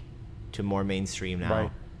boutique to more mainstream now.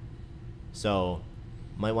 Right. So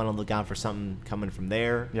might want to look out for something coming from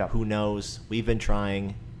there. Yeah. Who knows? We've been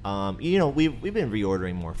trying. We've been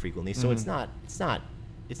reordering more frequently, so it's not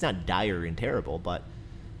dire and terrible, but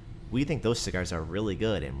we think those cigars are really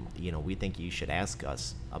good, and we think you should ask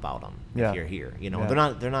us about them if you're here.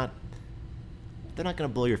 They're not going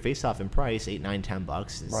to blow your face off in price. $8, $9,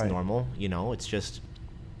 $10 is normal. It's just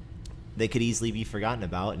they could easily be forgotten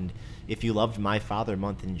about. And if you loved My Father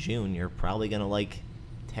Month in June, you're probably going to like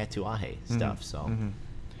Tatuaje stuff. So.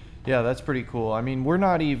 Yeah, that's pretty cool. I mean, we're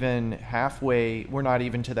not even to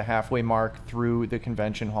the halfway mark through the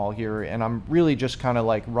convention hall here, and I'm really just kind of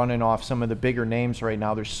like running off some of the bigger names right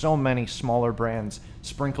now. There's so many smaller brands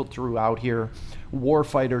sprinkled throughout here.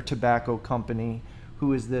 Warfighter Tobacco Company.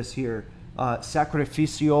 Who is this here?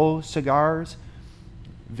 Sacrificio Cigars.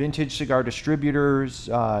 Vintage Cigar Distributors.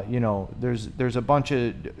 There's a bunch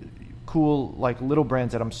of cool like little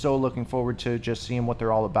brands that I'm so looking forward to just seeing what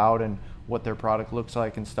they're all about and what their product looks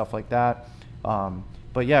like and stuff like that.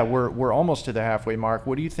 But yeah, we're almost to the halfway mark.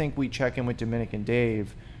 What do you think we check in with Dominican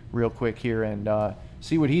Dave real quick here and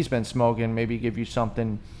see what he's been smoking, maybe give you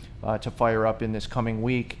something to fire up in this coming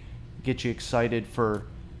week, get you excited for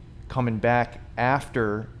coming back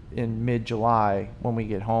after in mid-July when we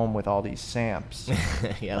get home with all these Samps.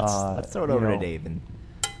 Yeah, let's throw it over to Dave and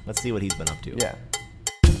let's see what he's been up to. Yeah.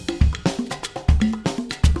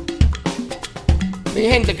 Mi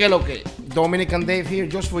gente, que lo que? Dominican Dave here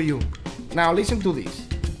just for you. Now listen to this.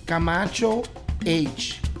 Camacho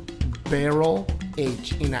H. Barrel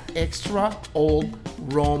H in an extra old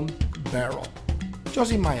rum barrel.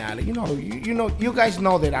 Just in my alley. You guys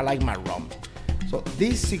know that I like my rum. So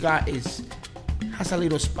this cigar has a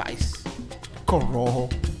little spice. Corojo,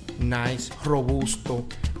 nice, robusto,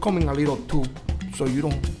 come in a little tube. So you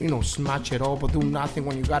don't, smash it up or do nothing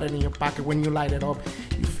when you got it in your pocket. When you light it up,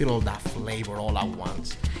 you feel all that flavor all at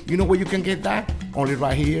once. You know where you can get that? Only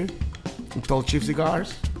right here in Tall Chief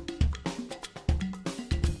Cigars.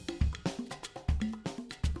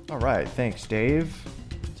 All right, thanks, Dave.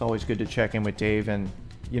 It's always good to check in with Dave, and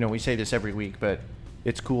we say this every week, but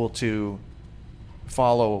it's cool to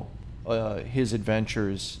follow his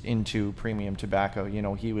adventures into premium tobacco.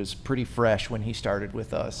 He was pretty fresh when he started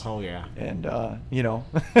with us. Oh yeah. And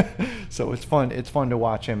so it's fun. It's fun to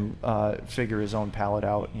watch him figure his own palate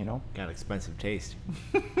out. Got expensive taste.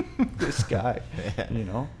 This guy.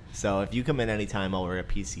 So if you come in anytime over at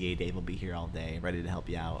PCA, Dave will be here all day, ready to help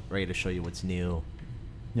you out, ready to show you what's new.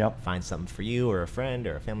 Yep. Find something for you or a friend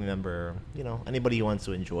or a family member, anybody who wants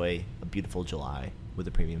to enjoy a beautiful July with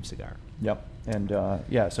a premium cigar. Yep. And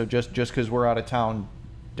so just because we're out of town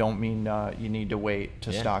don't mean you need to wait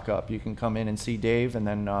to stock up. You can come in and see Dave, and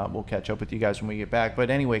then we'll catch up with you guys when we get back. But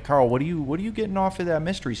anyway, Carl, what are you getting off of that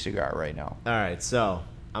mystery cigar right now? All right, so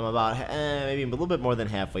I'm about maybe a little bit more than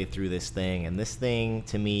halfway through this thing, and this thing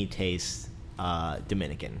to me tastes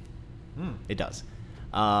Dominican. It does.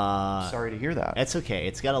 Sorry to hear that. It's okay.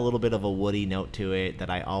 It's got a little bit of a woody note to it that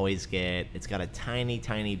I always get. It's got a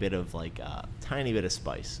tiny bit of tiny bit of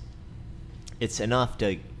spice. it's enough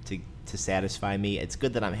to satisfy me. It's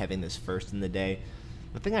good that I'm having this first in the day.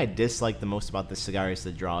 The thing I dislike the most about this cigar is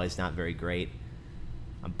the draw is not very great.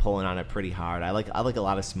 I'm pulling on it pretty hard. I like a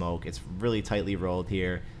lot of smoke. It's really tightly rolled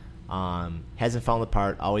here. Hasn't fallen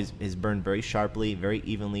apart. Always is burned very sharply, very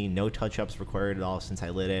evenly. No touch-ups required at all since I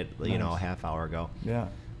lit it, a half hour ago. Yeah.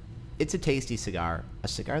 It's a tasty cigar. A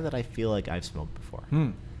cigar that I feel like I've smoked before.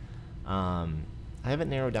 I have it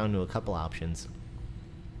narrowed down to a couple options.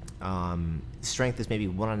 Strength is maybe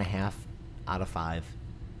 1.5 out of 5.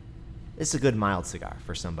 It's a good mild cigar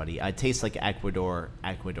for somebody. It tastes like Ecuador,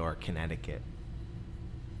 Connecticut.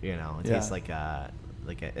 It tastes like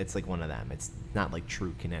it's like one of them. It's not like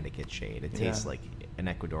true Connecticut shade. It tastes like an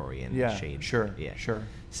Ecuadorian shade. Sure.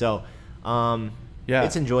 So,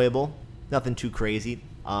 it's enjoyable. Nothing too crazy.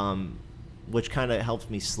 Which kind of helps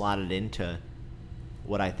me slot it into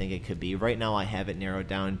what I think it could be. Right now, I have it narrowed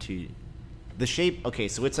down to the shape. Okay,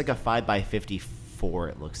 so it's like a 5x54.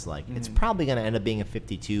 It looks like it's probably going to end up being a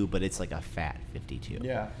 52, but it's like a fat 52.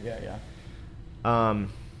 Yeah. All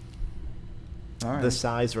right. The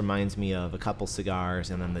size reminds me of a couple cigars,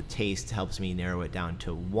 and then the taste helps me narrow it down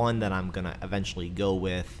to one that I'm gonna eventually go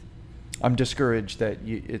with. I'm discouraged that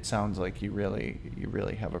it sounds like you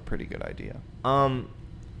really have a pretty good idea.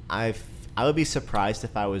 I would be surprised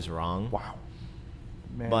if I was wrong. Wow.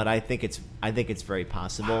 Man. But I think it's very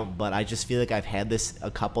possible. Wow. But I just feel like I've had this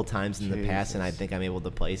a couple times in the past, and I think I'm able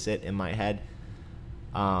to place it in my head.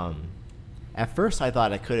 At first, I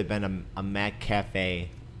thought it could have been a Mac Cafe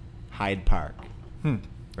Hyde Park.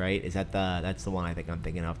 Right? That's the one I think I'm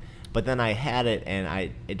thinking of. But then I had it,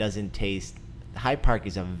 and it doesn't taste. Hyde Park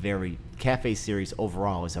is Cafe series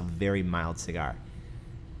overall is a very mild cigar.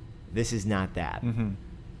 This is not that.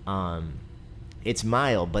 It's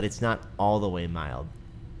mild, but it's not all the way mild.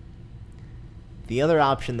 The other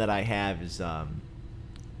option that I have is,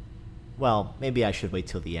 maybe I should wait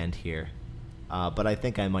till the end here, but I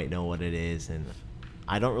think I might know what it is, and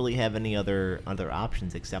I don't really have any other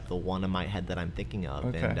options except the one in my head that I'm thinking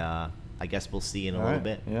of, and I guess we'll see in a little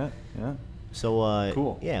bit. Yeah. So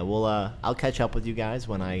cool. Yeah, I'll catch up with you guys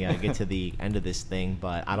when I get to the end of this thing,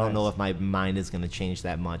 but I don't know if my mind is going to change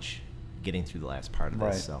that much getting through the last part of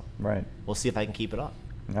this. So we'll see if I can keep it up.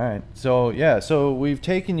 All right. So we've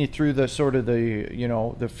taken you through the sort of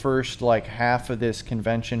the first like half of this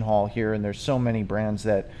convention hall here, and there's so many brands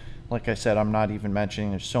that, like I said, I'm not even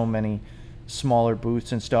mentioning. There's so many smaller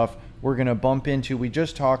booths and stuff. We're gonna bump into. We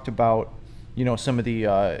just talked about some of the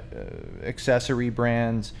accessory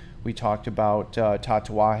brands. We talked about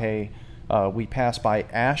Tatuaje. We passed by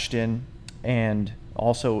Ashton and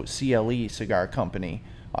also CLE Cigar Company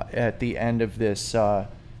at the end of this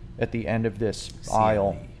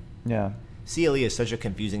aisle. Yeah. CLE is such a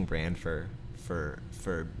confusing brand for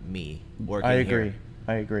me working here.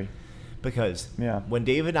 I agree. Because when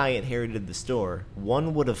Dave and I inherited the store,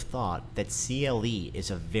 one would have thought that CLE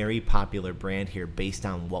is a very popular brand here based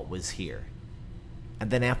on what was here. And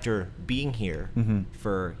then after being here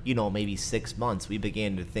for, maybe 6 months, we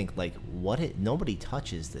began to think, like, nobody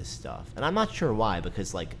touches this stuff. And I'm not sure why,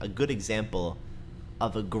 because, like, a good example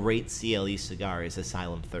of a great CLE cigar is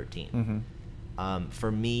Asylum 13.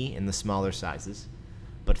 For me, in the smaller sizes,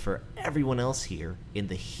 but for everyone else here, in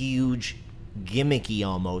the huge, gimmicky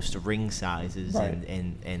almost ring sizes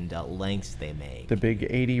and lengths they make. The big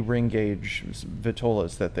 80 ring gauge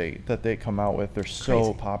Vitolas that they come out with, they're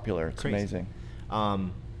so popular. It's amazing.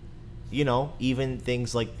 Even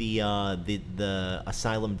things like the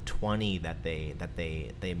Asylum 20 that they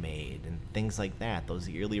made and things like that. Those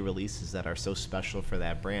early releases that are so special for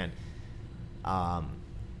that brand.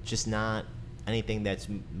 Just not anything that's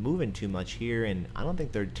moving too much here, and I don't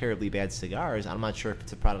think they're terribly bad cigars. I'm not sure if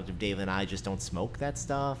it's a product of Dave and I just don't smoke that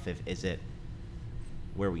stuff. Is it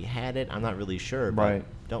where we had it? I'm not really sure, but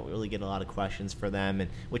don't really get a lot of questions for them,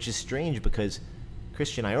 and which is strange because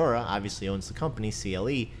Christian Iora obviously owns the company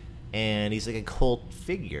CLE, and he's like a cult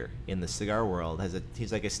figure in the cigar world.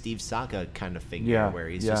 He's like a Steve Saka kind of figure, where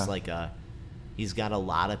he's just like he's got a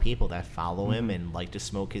lot of people that follow him and like to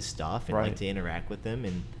smoke his stuff and like to interact with him.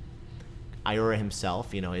 And Iora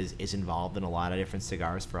himself, is involved in a lot of different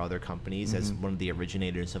cigars for other companies as one of the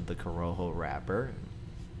originators of the Corojo wrapper.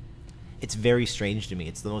 It's very strange to me.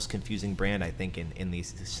 It's the most confusing brand, I think, in the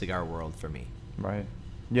cigar world for me. Right.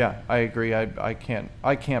 Yeah, I agree. I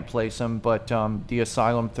can't place them, but the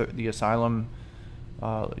Asylum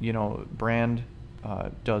brand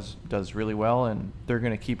does really well, and they're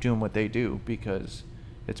going to keep doing what they do because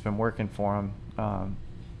it's been working for them.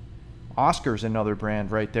 Oscar's another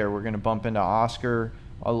brand right there. We're going to bump into Oscar.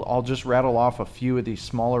 I'll just rattle off a few of these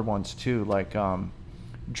smaller ones too, like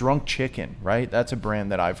Drunk Chicken, right? That's a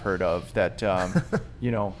brand that I've heard of that,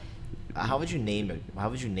 you know. How would you name it? How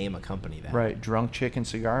would you name a company that? Right, Drunk Chicken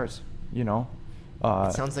Cigars, you know.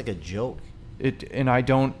 It sounds like a joke. And I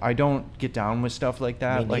don't get down with stuff like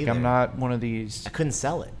that. Me Like, neither. I'm not one of these. I couldn't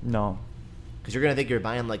sell it. No. Because you're going to think you're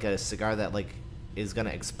buying like a cigar that like is going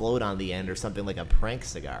to explode on the end or something, like a prank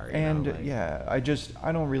cigar. You And know? Like, yeah,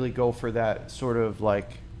 I don't really go for that sort of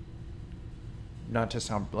like, not to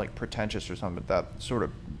sound like pretentious or something, but that sort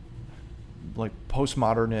of like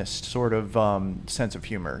postmodernist sort of sense of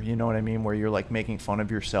humor. You know what I mean? Where you're like making fun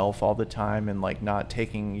of yourself all the time and like not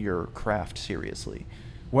taking your craft seriously.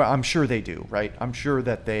 Well, I'm sure they do, right? I'm sure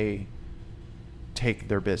that they take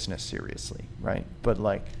their business seriously, right? But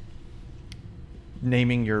like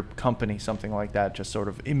naming your company something like that just sort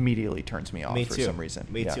of immediately turns me off me for too. some reason.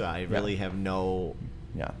 Me Yeah. too. I really have no.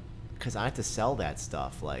 Yeah. Because I have to sell that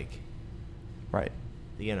stuff. Like, Right.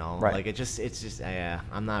 you know, Right. like it's just yeah.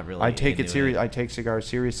 I'm not really. I take it into serious. I take cigars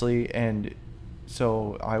seriously, and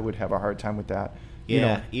so I would have a hard time with that. Yeah, You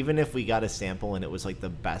know, even if we got a sample and it was like the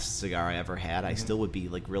best cigar I ever had, Mm-hmm. I still would be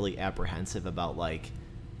like really apprehensive about like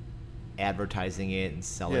advertising it and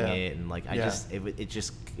selling Yeah. it, and like Yeah.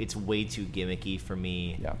 it's way too gimmicky for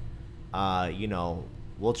me. Yeah. You know,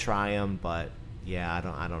 we'll try them, but yeah,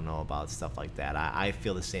 I don't know about stuff like that. I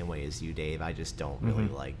feel the same way as you, Dave. I just don't really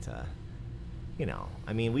Mhm. like to. You know,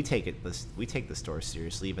 I mean, we take the store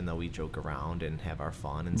seriously, even though we joke around and have our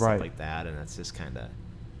fun and Right. stuff like that, and it's just kind of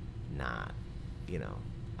not, you know,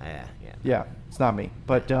 yeah. Yeah, it's not me.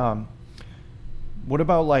 But what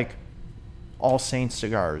about like All Saints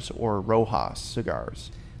cigars or Rojas cigars?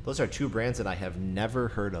 Those are two brands that I have never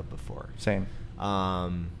heard of before. Same.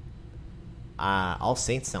 All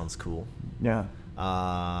Saints sounds cool. Yeah.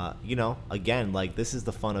 You know, again, like this is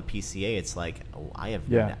the fun of PCA. It's like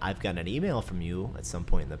I've gotten an email from you at some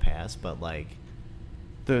point in the past, but like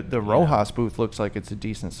The Rojas booth looks like it's a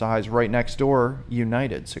decent size. Right next door,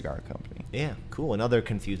 United Cigar Company. yeah, cool. Another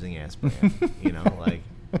confusing ass brand. You know, like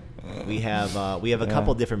we have a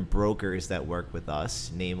couple different brokers that work with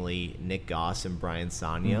us, namely Nick Goss and Brian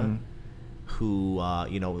Sonia. Mhm. Who,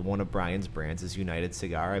 you know, one of Brian's brands is United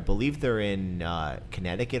Cigar. I believe they're in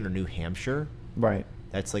Connecticut or New Hampshire. Right.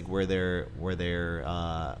 That's like where their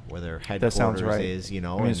headquarters That sounds right. is, you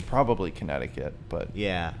know. I mean, it's and- probably Connecticut, but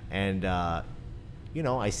yeah, and you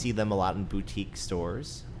know, I see them a lot in boutique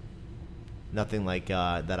stores. Nothing like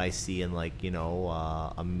that I see in like, you know,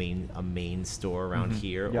 a main store around Mhm.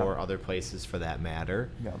 here Yeah. or other places for that matter.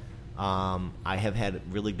 yeah. I have had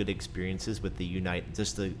really good experiences with the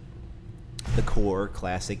core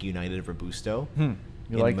classic United Robusto. You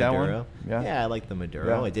in like that one? Maduro. Yeah. I like the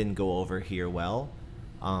Maduro. Yeah. It didn't go over here well.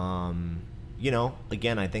 You know,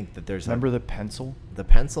 again, I think that there's Remember the pencil? the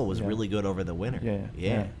pencil was Yeah. really good over the winter.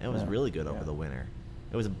 Yeah. It was Yeah. really good over Yeah. the winter.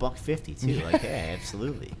 It was $1.50 too. Like, yeah,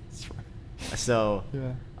 absolutely. So,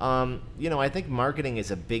 you know, I think marketing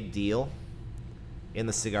is a big deal in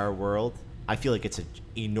the cigar world. I feel like it's an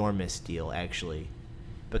enormous deal, actually,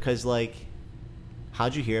 because like,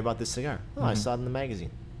 how'd you hear about this cigar? Oh, I Mhm. saw it in the magazine.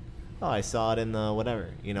 Oh, I saw it in the whatever,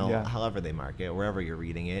 you know, Yeah. however they market it, wherever you're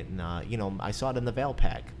reading it, and you know, I saw it in the Val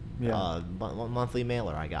Pack, Yeah. monthly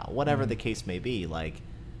mailer I got, whatever Mhm. the case may be. Like,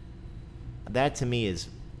 that to me is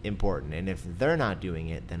important, and if they're not doing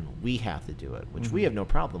it, then we have to do it, which we Mhm. have no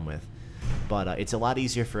problem with. But it's a lot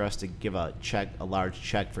easier for us to give a large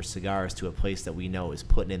check for cigars to a place that we know is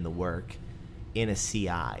putting in the work, in a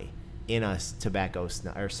CI, in a tobacco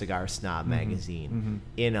or cigar snob magazine,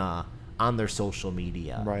 in a on their social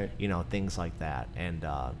media, Right. You know, things like that, and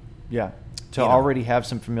Yeah. To You know. already have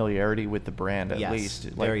some familiarity with the brand, at Yes, least,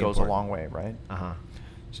 it very goes important. a long way, right? uh-huh.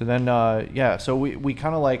 So then, so we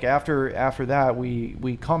kind of like after that,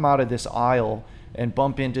 we come out of this aisle and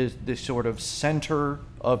bump into this sort of center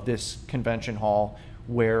of this convention hall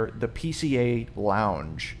where the PCA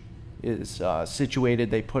lounge is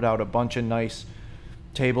situated. They put out a bunch of nice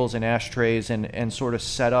tables and ashtrays and sort of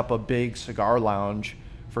set up a big cigar lounge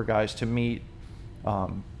for guys to meet,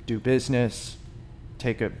 do business,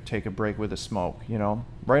 take a break with a smoke, you know.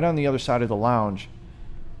 Right on the other side of the lounge,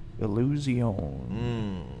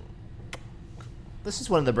 Illusion. This is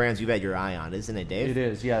one of the brands you've had your eye on, isn't it, Dave? It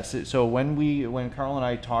is, yes. So when Carl and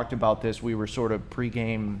I talked about this, we were sort of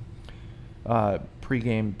pregame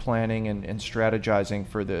planning and strategizing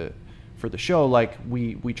for the show. Like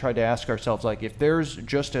we tried to ask ourselves, like, if there's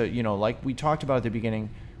just a, you know, like we talked about at the beginning,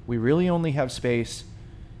 we really only have space,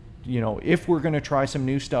 you know, if we're going to try some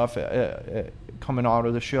new stuff coming out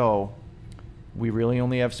of the show, we really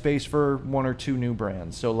only have space for one or two new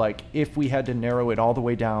brands. So like, if we had to narrow it all the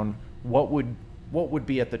way down, what would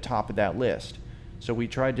be at the top of that list? So we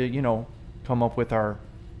tried to, you know, come up with our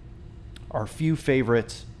our few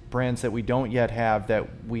favorites, brands that we don't yet have that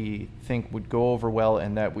we think would go over well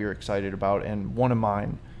and that we're excited about. And one of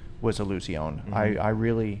mine was Illusione. I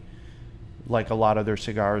really like a lot of their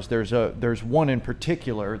cigars. There's one in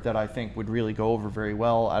particular that I think would really go over very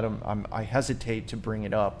well. I hesitate to bring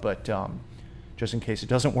it up, but just in case it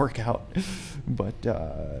doesn't work out. But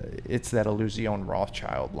it's that Illusione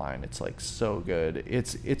Rothschild line. It's like so good.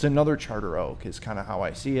 It's another Charter Oak is kind of how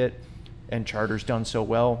I see it, and Charter's done so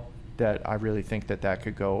well that I really think that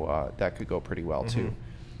could go pretty well too.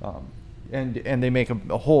 And they make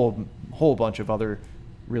a whole bunch of other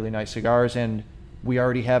really nice cigars, and we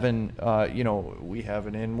already have we have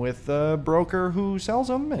an in with a broker who sells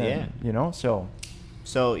them, and,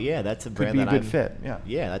 So yeah, that's a brand could be a good fit.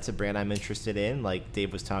 Yeah, that's a brand I'm interested in. Like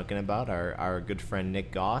Dave was talking about, our good friend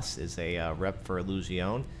Nick Goss is a rep for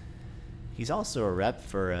Illusione. He's also a rep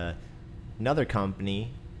for another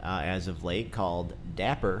company as of late called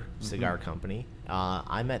Dapper Cigar Company.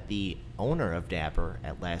 I met the owner of Dapper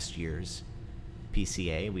at last year's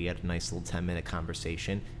PCA. We had a nice little 10-minute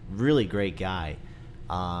conversation. Really great guy.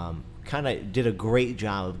 Kind of did a great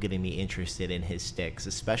job of getting me interested in his sticks,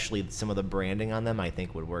 especially some of the branding on them I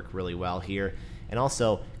think would work really well here. And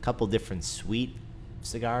also a couple different sweet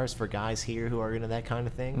cigars for guys here who are into that kind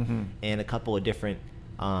of thing, and a couple of different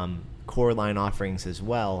core line offerings as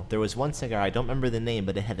well. There was one cigar, I don't remember the name,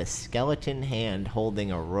 but it had a skeleton hand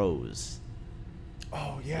holding a rose.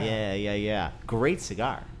 Oh, yeah. Yeah. Great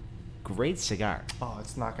cigar. Oh,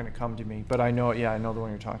 it's not going to come to me, but I know the one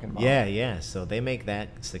you're talking about. Yeah. So they make that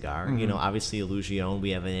cigar. Obviously Illusione. We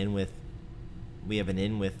have an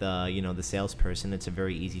in with the salesperson. It's a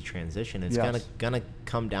very easy transition. It's gonna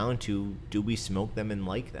come down to, do we smoke them and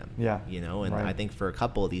like them? Yeah. And right. I think for a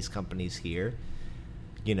couple of these companies here,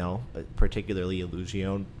 particularly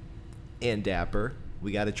Illusione and Dapper,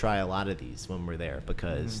 we got to try a lot of these when we're there,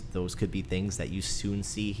 because those could be things that you soon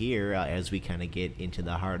see here as we kind of get into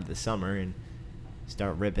the heart of the summer and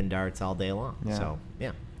start ripping darts all day long. Yeah. So,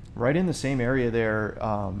 yeah. Right in the same area there,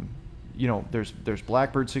 there's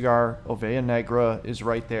Blackbird Cigar. Ovea Negra is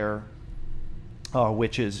right there,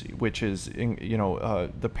 which is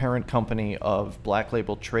the parent company of Black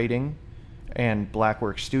Label Trading and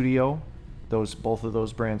Blackwork Studio. Both of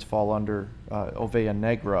those brands fall under Ovea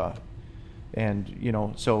Negra. And,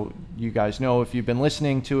 so you guys know, if you've been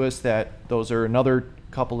listening to us, that those are another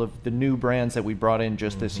couple of the new brands that we brought in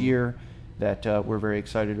just this year that we're very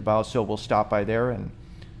excited about. So we'll stop by there and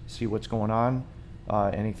see what's going on,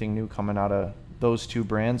 anything new coming out of those two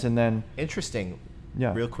brands. And then... Interesting.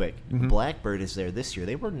 Yeah. Real quick. Blackbird is there this year.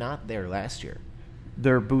 They were not there last year.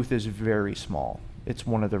 Their booth is very small. It's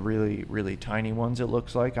one of the really, really tiny ones, it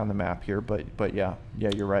looks like, on the map here. But yeah,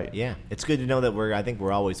 you're right. Yeah, it's good to know that I think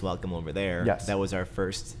we're always welcome over there. Yes. That was the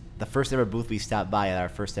first ever booth we stopped by at our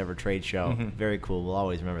first ever trade show. Very cool. We'll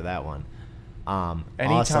always remember that one.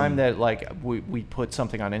 Anytime that we put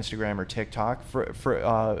something on Instagram or TikTok for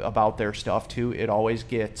about their stuff too, it always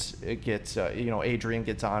gets Adrian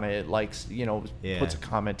gets on it, likes, puts a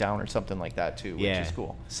comment down or something like that too, which is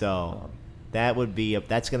cool. So that's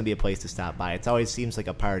going to be a place to stop by. It always seems like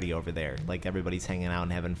a party over there. Like everybody's hanging out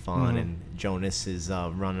and having fun, and Jonas is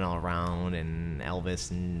running all around, and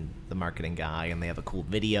Elvis and the marketing guy, and they have a cool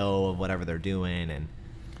video of whatever they're doing. And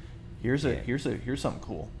here's something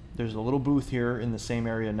cool. There's a little booth here in the same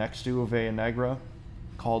area next to Ovea Negra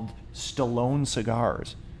called Stallone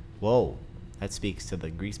Cigars. Whoa, that speaks to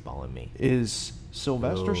the greaseball in me. Is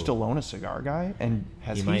Sylvester Stallone a cigar guy? And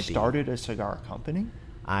has he started a cigar company?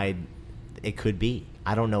 It could be.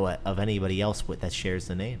 I don't know of anybody else that shares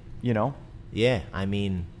the name. Yeah, I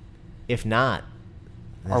mean, if not...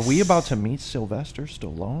 Are we about to meet Sylvester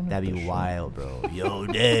Stallone? That'd be wild, bro. Yo,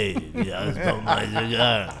 Dave, I smoke my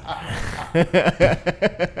cigar.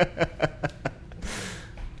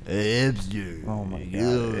 Hey, hipster. Oh, my God.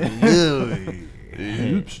 Yo,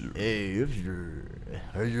 hipster. Hey, hipster.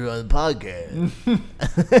 Heard you're on the podcast.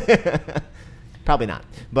 Probably not.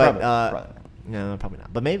 But, probably not. No, probably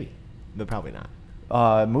not. But maybe. But probably not.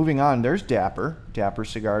 Moving on, there's Dapper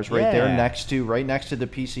Cigars right there right next to the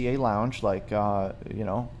PCA Lounge, great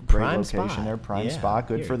prime location spot. there, prime spot,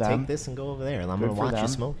 good for them. Take this and go over there, and I'm going to watch you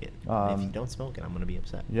smoke it. If you don't smoke it, I'm going to be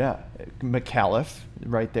upset. Yeah, McAuliffe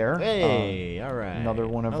right there. Hey, all right. Another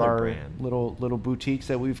one of our brand. little boutiques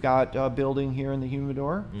that we've got building here in the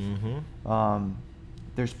Humidor.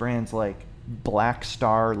 There's brands like Black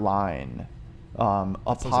Star Line,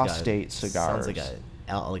 Apostate Cigars.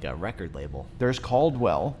 Sounds like a record label. There's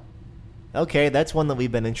Caldwell. Okay, that's one that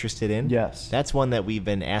we've been interested in. Yes. That's one that we've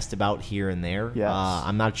been asked about here and there. Yes.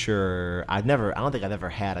 I'm not sure. I don't think I've ever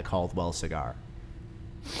had a Caldwell cigar.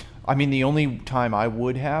 I mean, the only time I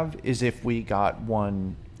would have is if we got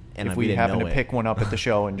one, And if we we didn't happen know to it. pick one up at the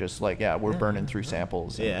show and just like, we're burning through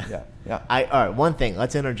samples. And yeah. All right, one thing.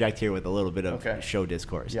 Let's interject here with a little bit of Okay. show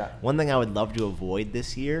discourse. Yeah. One thing I would love to avoid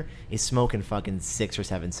this year is smoking fucking 6 or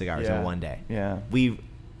 7 cigars in one day. Yeah.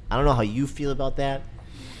 I don't know how you feel about that.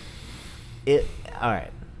 All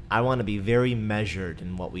right. I want to be very measured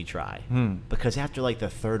in what we try. Because after like the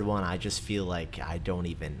third one, I just feel like I don't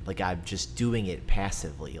even, like I'm just doing it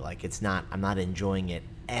passively. Like I'm not enjoying it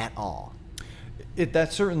at all.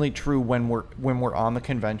 That's certainly true when we're on the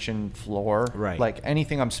convention floor. Right. Like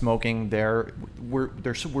anything I'm smoking there, we're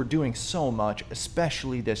doing so much,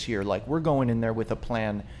 especially this year. Like we're going in there with a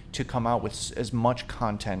plan to come out with as much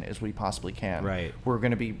content as we possibly can. Right. We're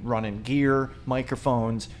going to be running gear,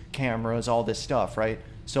 microphones, cameras, all this stuff, right?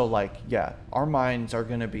 So like, our minds are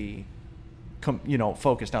going to be,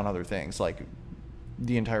 focused on other things like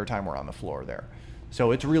the entire time we're on the floor there.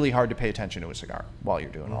 So it's really hard to pay attention to a cigar while you're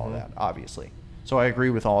doing all of that, obviously. So I agree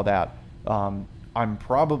with all that. I'm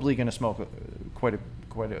probably going to smoke quite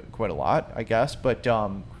a lot, I guess. But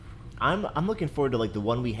I'm looking forward to like the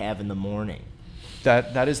one we have in the morning.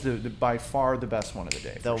 that is the by far the best one of the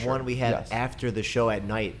day. The for sure. one we have Yes. after the show at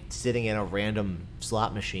night, sitting in a random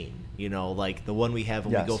slot machine. Like the one we have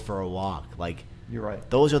when we go for a walk. Like You're right.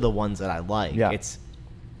 those are the ones that I like. Yeah.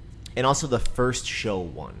 And also the first show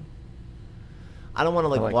one. I don't want to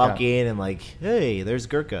like walk that. in and like, hey, there's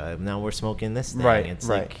Gurkha. Now we're smoking this thing. Right, It's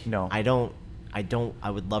right. like, No. I don't. I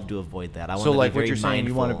would love to avoid that. I want So to like be very what you're saying,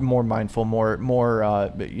 you want it mindful. more mindful, more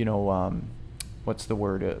what's the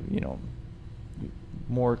word?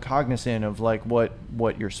 More cognizant of like what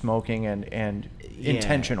you're smoking and Yeah,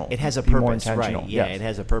 intentional. It has a Be more purpose, right? intentional. Yeah, Yes. it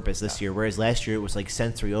has a purpose this year. Whereas last year it was like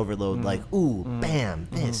sensory overload, like ooh, bam,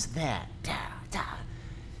 this, that, da, da.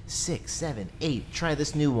 6, 7, 8. Try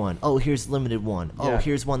this new one. Oh, here's limited one. Oh, Yeah.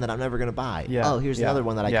 here's one that I'm never gonna buy. Yeah, Oh, here's yeah, another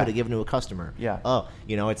one that I yeah. could have given to a customer. Yeah. Oh,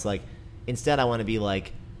 it's like instead I want to be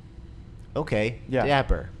like, okay, Yeah.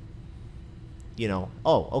 Dapper.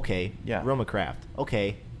 Oh, okay, Yeah. Roma Craft.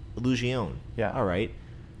 Okay, Illusion. Yeah. All right.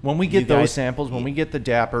 When we You get those guys- samples, when we get the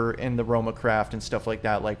Dapper and the Roma Craft and stuff like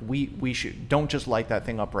that, like we should don't just light that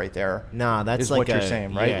thing up right there. Nah, that's is like what you're a-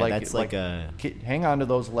 saying, right? yeah, that's like a- hang on to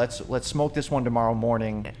those. Let's smoke this one tomorrow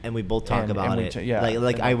morning. And we both talk And about we it. yeah.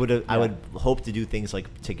 Like And I we- would yeah. hope to do things like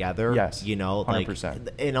together. Yes, Like 100%.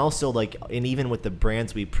 and also like and even with the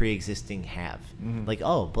brands we pre-existing have, like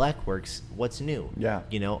Blackworks, what's new? Yeah.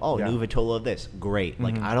 New Yeah. Vitola of this, great.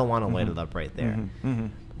 Like I don't want to light it up right there.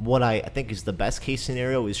 What I think is the best case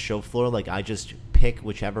scenario is show floor. Like I just pick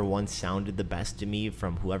whichever one sounded the best to me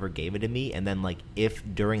from whoever gave it to me, and then like if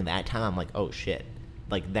during that time I'm like, oh shit,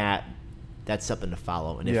 like that's something to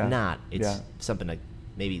follow, and if Yeah. not, it's Yeah. something to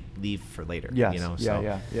maybe leave for later. Yes. So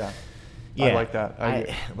Yeah. yeah, I like that. Last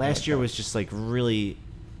like year that. was just like really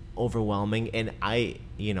overwhelming, and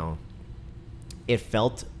it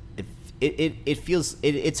felt it feels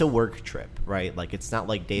it's a work trip, right? Like it's not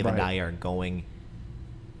like Dave and Right. I are going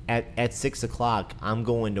at 6 o'clock. I'm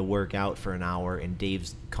going to work out for an hour, and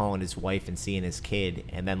Dave's calling his wife and seeing his kid,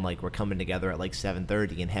 and then like we're coming together at like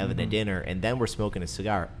 7:30 and having a dinner, and then we're smoking a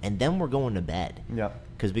cigar, and then we're going to bed. Yeah.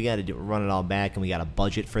 Because we got to run it all back, and we got to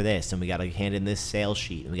budget for this, and we got to hand in this sales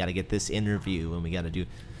sheet, and we got to get this interview, and we got to do.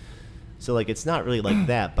 So like it's not really like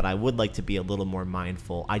that, but I would like to be a little more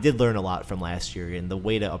mindful. I did learn a lot from last year, and the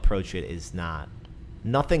way to approach it is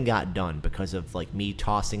nothing got done because of like me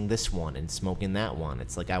tossing this one and smoking that one.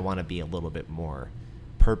 It's like I want to be a little bit more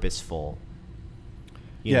purposeful.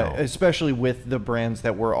 You know. Especially with the brands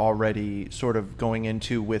that we're already sort of going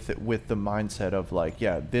into with the mindset of like,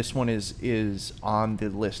 this one is on the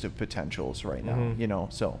list of potentials right now.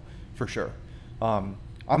 So for sure, I'm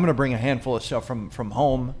gonna bring a handful of stuff from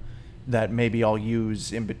home that maybe I'll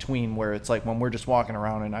use in between, where it's like when we're just walking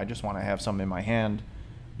around and I just want to have some in my hand,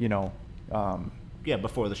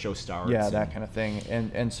 Before the show starts. yeah, that kind of thing.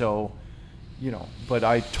 And so, but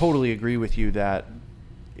I totally agree with you that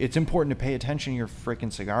it's important to pay attention to your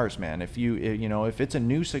freaking cigars, man. If if it's a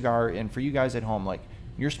new cigar, and for you guys at home, like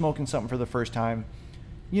you're smoking something for the first time,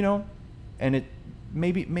 and it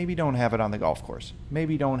maybe don't have it on the golf course.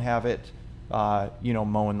 Maybe don't have it,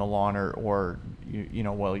 mowing the lawn or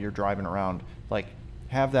while you're driving around. Like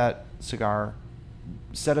have that cigar,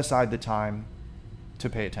 set aside the time to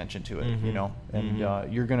pay attention to it, and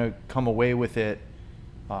you're gonna come away with it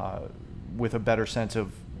with a better sense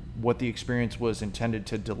of what the experience was intended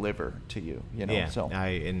to deliver to you. Yeah. So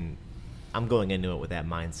I'm going into it with that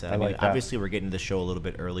mindset. I mean, like that. obviously we're getting to the show a little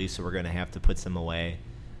bit early, so we're going to have to put some away.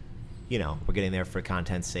 We're getting there for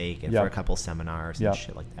content's sake and for a couple seminars and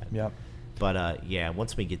shit like that. Yep. But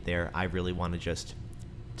once we get there, I really want to just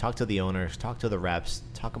talk to the owners, talk to the reps,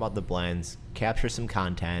 talk about the blends, capture some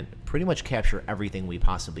content, pretty much capture everything we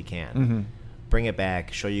possibly can. Mm-hmm. Bring it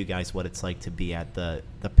back, show you guys what it's like to be at the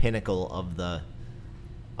pinnacle of the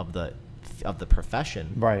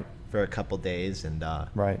profession, Right. for a couple days, and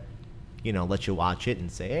Right. let you watch it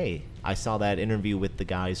and say, hey, I saw that interview with the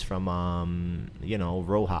guys from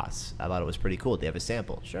Rojas. I thought it was pretty cool. They have a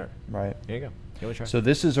sample. Sure. Right. Here you go. Give it a try. So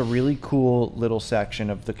this is a really cool little section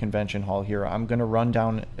of the convention hall here. I'm going to run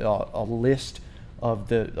down a list of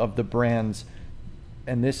the brands,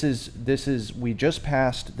 and this is we just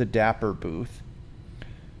passed the Dapper booth,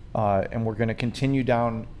 and we're going to continue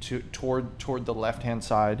down toward the left hand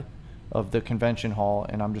side of the convention hall,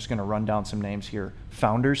 and I'm just going to run down some names here.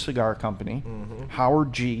 Founders Cigar Company, Mm-hmm.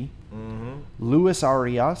 Howard G, Mm-hmm. Luis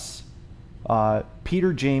Arias,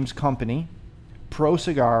 Peter James Company, Pro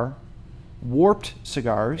Cigar, Warped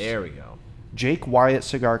Cigars, There we go. Jake Wyatt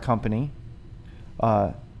Cigar Company,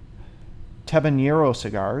 Tabanero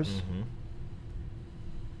Cigars. Mm-hmm.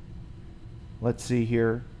 Let's see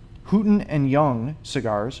here. Hooten and Young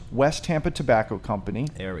Cigars, West Tampa Tobacco Company,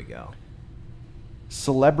 There we go.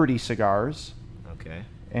 Celebrity Cigars, Okay.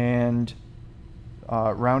 and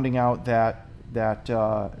rounding out that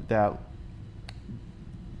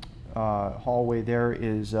hallway there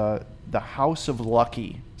is the House of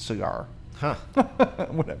Lucky Cigar, Huh.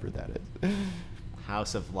 whatever that is.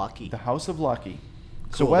 House of Lucky. The House of Lucky.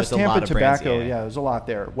 Cool, So West there's a Tampa lot of brands, Tobacco, yeah. yeah, there's a lot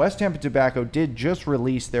there. West Tampa Tobacco did just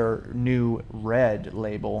release their new red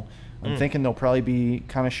label. I'm thinking they'll probably be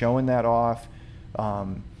kind of showing that off.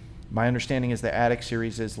 My understanding is the Attic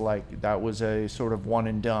series is like that was a sort of one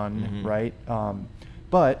and done, Mhm. right?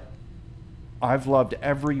 But I've loved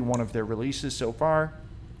every one of their releases so far.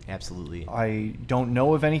 Absolutely. I don't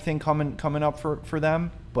know of anything coming up for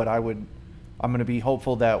them, but I'm going to be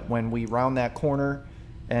hopeful that when we round that corner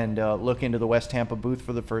and look into the West Tampa booth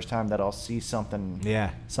for the first time, that I'll see something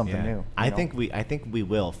Yeah. something yeah. new. I you know? think we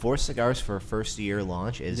will. 4 cigars for a first year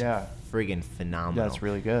launch is Yeah. friggin' phenomenal. That's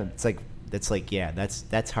really good.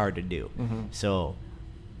 That's hard to do. Mhm. So,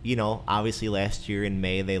 obviously last year in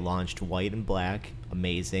May they launched white and black,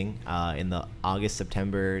 amazing. In the August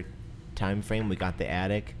September time frame, we got the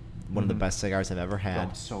Attic, one of the Mhm. best cigars I've ever had.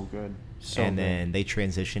 Oh, so good. So And good. then they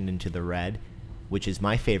transitioned into the red, which is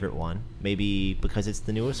my favorite one. Maybe because it's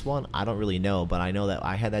the newest one, I don't really know, but I know that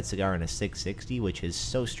I had that cigar in a 660, which is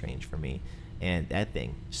so strange for me. And that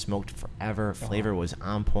thing smoked forever. Flavor was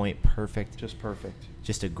on point, perfect. Just perfect.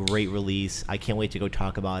 Just a great release. I can't wait to go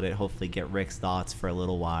talk about it. Hopefully get Rick's thoughts for a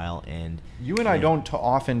little while. And You and I don't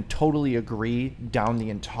often totally agree down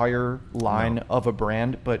the entire line No. of a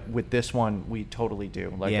brand, but with this one, we totally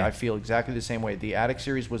do. Like, Yeah. I feel exactly the same way. The Attic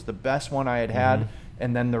series was the best one I had, Mhm.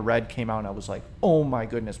 and then the red came out, and I was like, oh my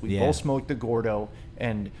goodness. We Yeah. both smoked the Gordo,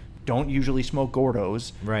 and don't usually smoke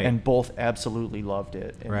Gordos, Right. and both absolutely loved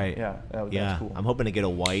it. And Right. Yeah, yeah, that's cool. I'm hoping to get a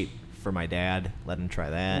white for my dad. Let him try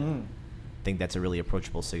that. Mhm. I think that's a really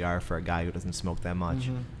approachable cigar for a guy who doesn't smoke that much.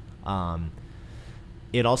 Mhm.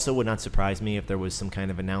 It also would not surprise me if there was some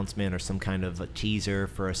kind of announcement or some kind of a teaser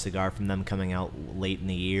for a cigar from them coming out late in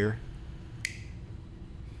the year.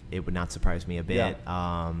 It would not surprise me a bit.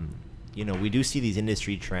 We do see these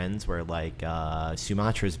industry trends where like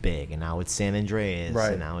Sumatra's big, and now it's San Andreas,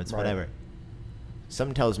 Right, and now it's right. whatever.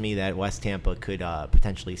 Something tells me that West Tampa could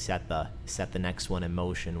potentially set the next one in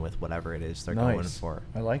motion with whatever it is they're going Nice. for.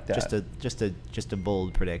 I like that. Just a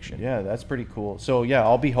bold prediction. Yeah, that's pretty cool. So yeah,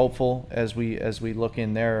 I'll be hopeful as we look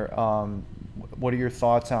in there. What are your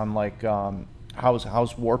thoughts on like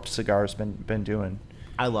how's Warped Cigars been doing?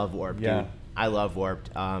 I love Warped, Yeah. dude. I love Warped.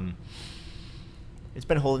 It's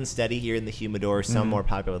been holding steady here in the humidor. Some Mhm. more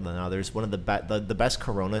popular than others. One of the best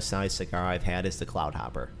Corona-sized cigar I've had is the Cloud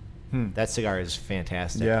Hopper. That cigar is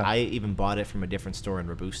fantastic. Yeah. I even bought it from a different store in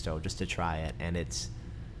Robusto just to try it, and it's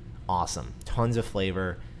awesome. Tons of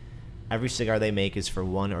flavor. Every cigar they make is for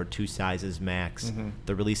 1 or 2 sizes max. Mhm.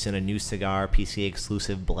 They're releasing a new cigar, PCA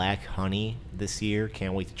exclusive Black Honey this year.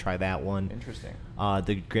 Can't wait to try that one. Interesting.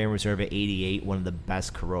 The Grand Reserve at 88, one of the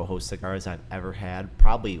best Corojo cigars I've ever had.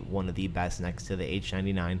 Probably one of the best next to the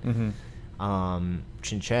H99. Mm-hmm.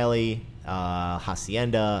 Chinchilli,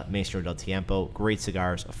 Hacienda, Maestro del Tiempo. Great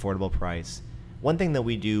cigars, affordable price. One thing that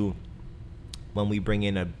we do when we bring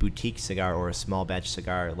in a boutique cigar or a small batch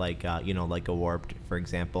cigar, like like a Warped, for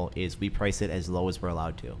example, is we price it as low as we're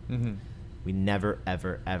allowed to. Mm-hmm. We never,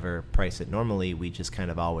 ever, ever price it. Normally, we just kind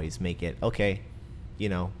of always make it, okay,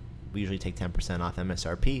 we usually take 10% off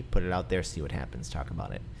MSRP, put it out there, see what happens, talk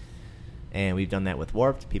about it. And we've done that with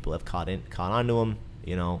Warped. People have caught on to them.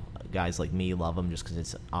 Guys like me love them just because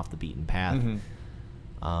it's off the beaten path.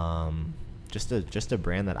 Mm-hmm. just a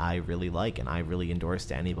brand that I really like and I really endorse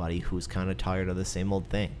to anybody who's kind of tired of the same old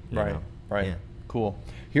thing. You Right. know? Right. Yeah. Cool.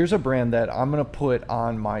 Here's a brand that I'm going to put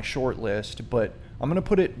on my short list, but I'm going to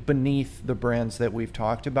put it beneath the brands that we've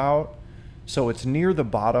talked about. So it's near the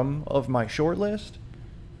bottom of my short list,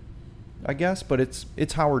 I guess, but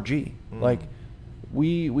it's Howard G. Like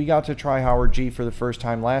we got to try Howard G for the first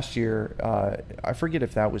time last year. I forget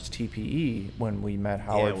if that was TPE when we met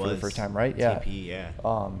Howard for the first time, right? Yeah. TPE, yeah.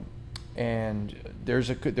 And there's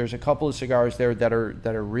a couple of cigars there that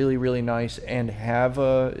are really, really nice and have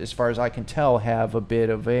as far as I can tell, have a bit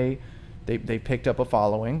of they picked up a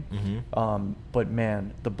following. Mm-hmm. But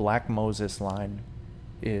man, the Black Moses line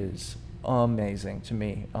is amazing to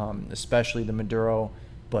me, especially the Maduro.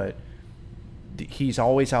 But he's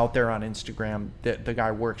always out there on Instagram. The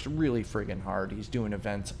guy works really friggin' hard. He's doing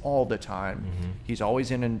events all the time. Mm-hmm. He's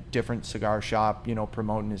always in a different cigar shop,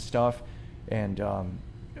 promoting his stuff. And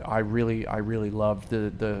I really loved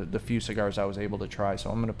the few cigars I was able to try.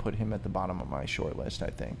 So I'm going to put him at the bottom of my short list,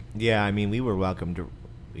 I think. Yeah, I mean, we were welcome to,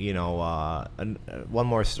 one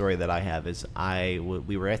more story that I have is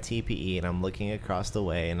we were at TPE and I'm looking across the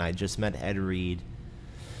way and I just met Ed Reed.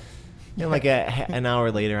 And like an hour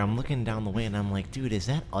later, I'm looking down the way and I'm like, dude, is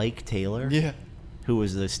that Ike Taylor? Yeah. Who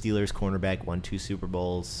was the Steelers cornerback, won 2 Super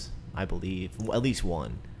Bowls, I believe, at least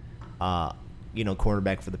one.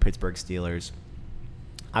 Cornerback for the Pittsburgh Steelers.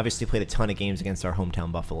 Obviously played a ton of games against our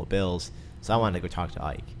hometown Buffalo Bills, so I wanted to go talk to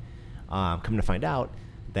Ike. Come to find out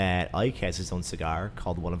that Ike has his own cigar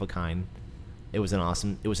called One of a Kind. It was an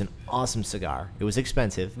awesome cigar. It was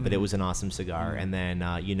expensive, but it was an awesome cigar. And then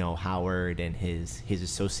Howard and his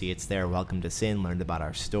associates there welcomed us in, learned about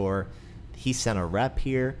our store. He sent a rep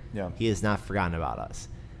here. Yeah. He has not forgotten about us.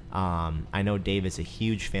 I know Dave is a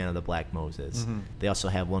huge fan of the Black Moses. Mm-hmm. They also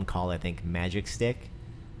have one called, I think, Magic Stick.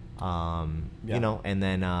 And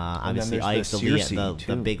then obviously there's Ike's the the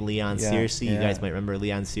Searcy, big Leon Yeah, Searcy. You yeah. guys might remember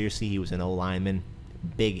Leon Searcy. He was an O-lineman.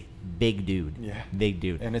 Big dude. Yeah. Big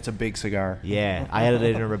dude. And it's a big cigar. Yeah. I had it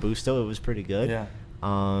in a Robusto. It was pretty good. Yeah.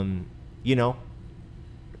 Cool.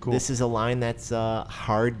 This is a line that's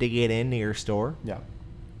hard to get into your store. Yeah.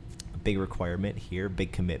 Big requirement here.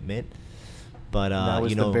 Big commitment. But, that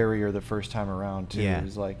was the barrier the first time around, too. Yeah. It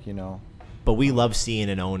was like, But we love seeing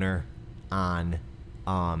an owner on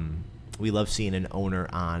the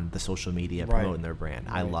social media promoting their brand.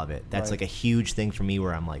 I love it. That's like a huge thing for me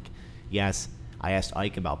where I'm like, yes, I asked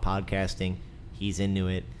Ike about podcasting. He's into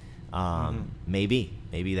it. Maybe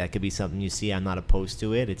that could be something you see. I'm not opposed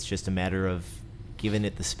to it. It's just a matter of giving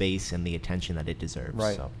it the space and the attention that it deserves.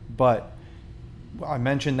 Right. So. But I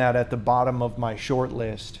mentioned that at the bottom of my short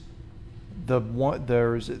list.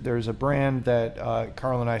 There's a brand that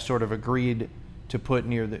Carl and I sort of agreed to put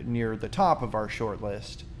near the top of our short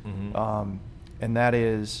list. Mm-hmm. And that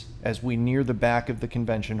is, as we near the back of the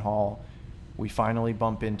convention hall, we finally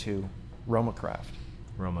bump into Roma Craft.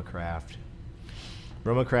 Roma Craft.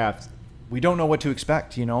 We don't know what to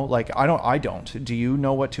expect, Like I don't. Do you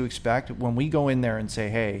know what to expect when we go in there and say,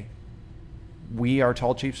 "Hey, we are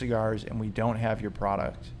Tall Chief Cigars, and we don't have your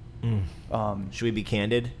product." Should we be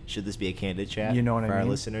candid? Should this be a candid chat? You know what I for mean? our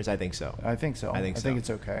listeners? I think so. I think so. I think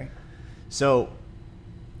it's okay. So,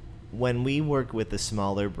 when we work with a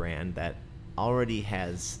smaller brand that already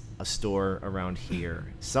has a store around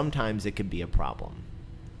here, sometimes it could be a problem.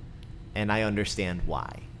 And I understand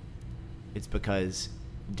why. It's because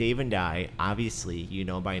Dave and I, obviously,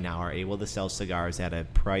 by now, are able to sell cigars at a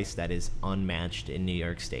price that is unmatched in New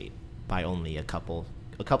York State by only a couple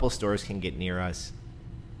stores can get near us.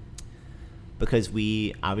 Because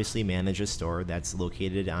we obviously manage a store that's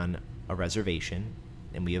located on a reservation,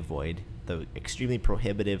 and we avoid the extremely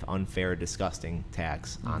prohibitive, unfair, disgusting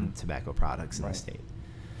tax on tobacco products in the state.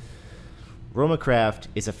 Roma Craft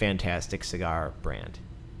is a fantastic cigar brand,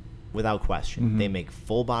 without question. Mm-hmm. They make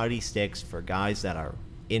full-body sticks for guys that are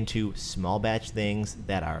into small batch things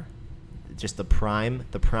that are just the prime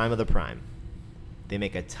of the prime. They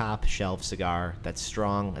make a top-shelf cigar that's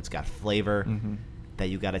strong, that's got flavor, that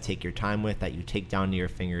you got to take your time with, that you take down to your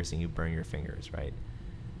fingers and you burn your fingers, right?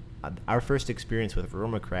 Our first experience with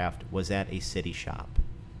Roma Craft was at a city shop.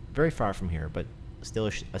 Very far from here, but still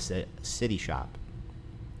a city shop.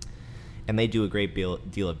 And they do a great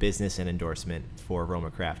deal of business and endorsement for Roma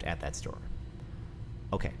Craft at that store.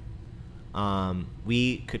 Okay.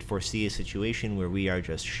 We could foresee a situation where we are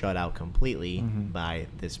just shut out completely by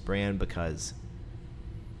this brand because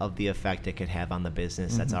of the effect it could have on the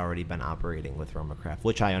business that's already been operating with Roma Craft,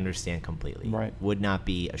 which I understand completely. Right. Would not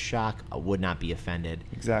be a shock. I would not be offended.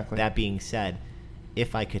 Exactly. That being said,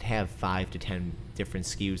 if I could have 5 to 10 different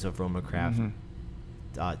SKUs of Roma Craft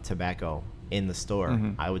tobacco in the store,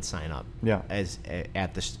 Mhm. I would sign up. Yeah. As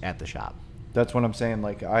at the shop. That's what I'm saying.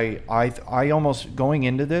 Like I almost going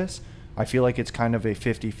into this, I feel like it's kind of a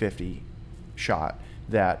 50-50 shot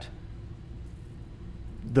that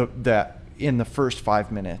in the first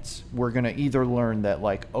 5 minutes we're gonna either learn that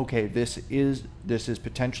like, okay, this is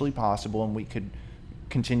potentially possible and we could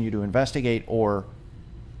continue to investigate, or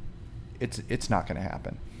it's not gonna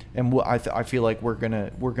happen. And I feel like we're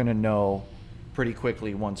gonna know pretty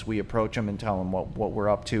quickly once we approach them and tell them what we're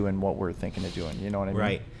up to and what we're thinking of doing. You know what I mean?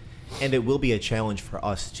 Right. And it will be a challenge for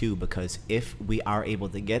us too, because if we are able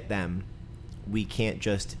to get them, we can't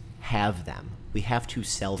just have them. We have to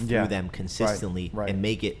sell through them consistently right. and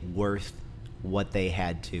make it worth what they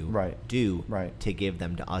had to do to give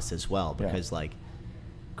them to us as well. Because like,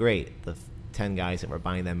 great, the 10 guys that were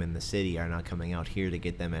buying them in the city are not coming out here to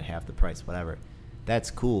get them at half the price, whatever.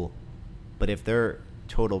 That's cool. But if their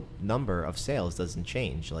total number of sales doesn't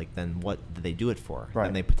change, like, then what do they do it for? Right.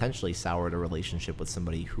 Then they potentially soured a relationship with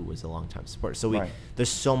somebody who was a long-time supporter. So there's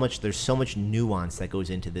so much nuance that goes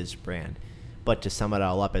into this brand. But to sum it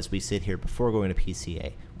all up, as we sit here before going to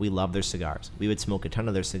PCA, we love their cigars. We would smoke a ton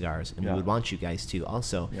of their cigars, and we would want you guys to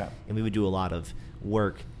also. Yeah. And we would do a lot of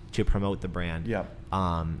work to promote the brand. Yeah.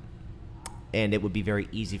 And it would be very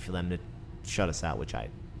easy for them to shut us out, which I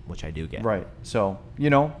do get. Right. So,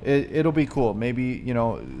 it'll be cool. Maybe,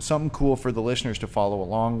 something cool for the listeners to follow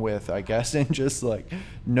along with, I guess, and just like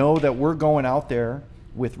know that we're going out there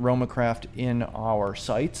with Roma Craft in our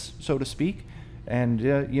sights, so to speak. And,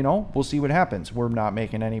 we'll see what happens. We're not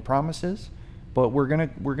making any promises, but we're going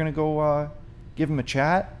to go give them a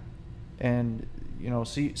chat and,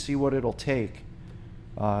 see what it'll take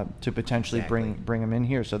to potentially bring them in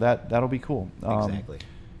here. So that'll be cool. Exactly.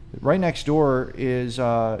 Right next door is,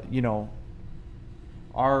 our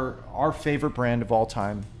favorite brand of all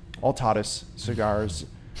time, Altadas cigars.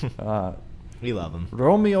 We love them.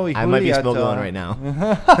 Romeo y Julieta. I might be smoking one right now.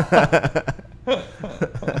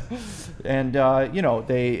 And,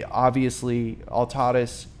 they obviously,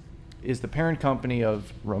 Altadas is the parent company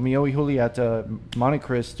of Romeo y Julieta,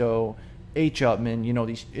 Montecristo, H. Upmann,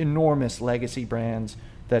 these enormous legacy brands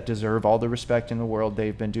that deserve all the respect in the world.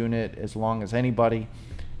 They've been doing it as long as anybody.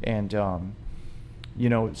 And,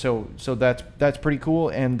 so that's pretty cool.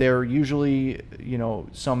 And they're usually,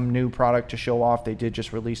 some new product to show off. They did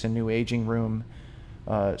just release a new aging room,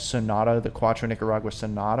 Sonata, the Cuatro Nicaragua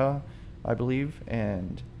Sonata, I believe.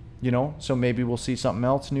 And, so maybe we'll see something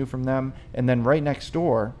else new from them. And then right next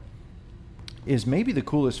door is maybe the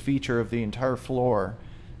coolest feature of the entire floor.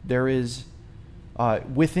 There is,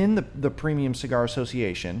 within the Premium Cigar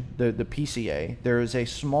Association, the PCA, there is a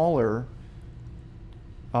smaller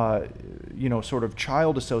sort of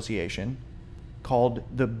child association called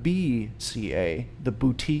the BCA, the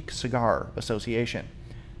Boutique Cigar Association.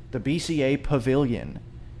 The BCA Pavilion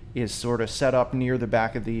is sort of set up near the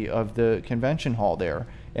back of the convention hall there,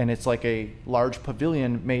 and it's like a large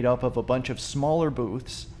pavilion made up of a bunch of smaller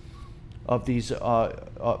booths of these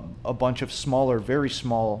a bunch of smaller, very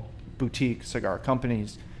small boutique cigar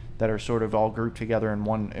companies that are sort of all grouped together in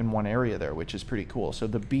one area there, which is pretty cool. So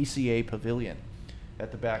the BCA Pavilion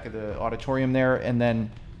at the back of the auditorium there, and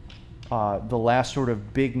then the last sort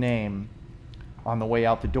of big name on the way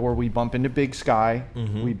out the door, we bump into Big Sky,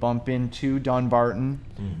 we bump into Dunbarton,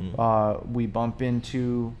 we bump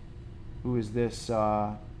into, who is this?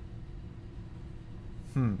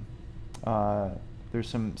 There's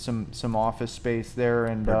some office space there,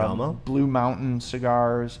 and Blue Mountain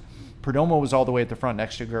Cigars. Perdomo was all the way at the front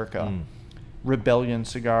next to Gurkha. Rebellion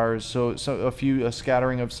Cigars, so a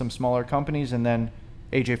scattering of some smaller companies, and then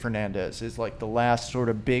AJ Fernandez is like the last sort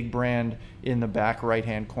of big brand in the back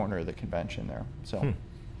right-hand corner of the convention there. So,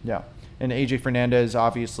 yeah. And AJ Fernandez,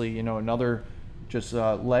 obviously, another just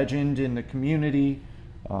legend in the community.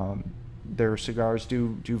 Their cigars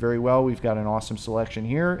do very well. We've got an awesome selection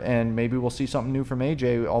here, and maybe we'll see something new from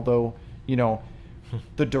AJ, although,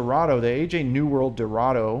 the Dorado, the AJ New World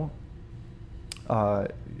Dorado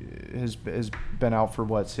has been out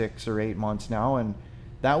for, 6 or 8 months now, and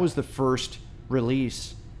that was the first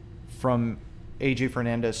release from AJ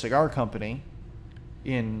Fernandez Cigar Company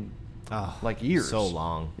in years. So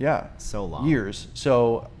long. Yeah. So long. Years.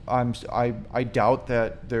 So I doubt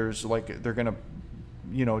that there's they're gonna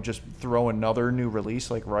just throw another new release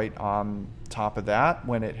right on top of that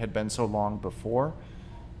when it had been so long before.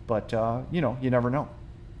 But you never know.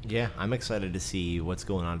 Yeah, I'm excited to see what's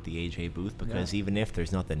going on at the AJ booth, because even if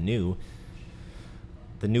there's nothing new,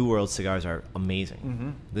 the New World cigars are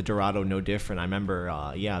amazing. The Dorado, no different. I remember,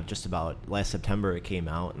 just about last September it came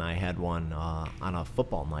out, and I had one on a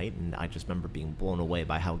football night, and I just remember being blown away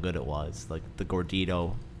by how good it was. Like the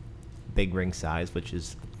Gordito big ring size, which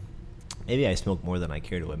is maybe I smoke more than I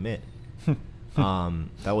care to admit.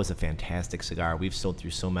 That was a fantastic cigar. We've sold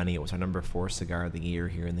through so many. It was our number 4 cigar of the year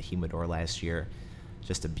here in the humidor last year.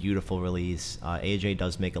 Just a beautiful release. AJ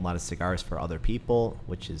does make a lot of cigars for other people,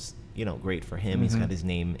 which is, great for him. He's got his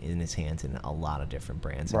name in his hands in a lot of different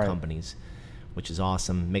brands and companies, which is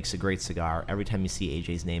awesome. Makes a great cigar. Every time you see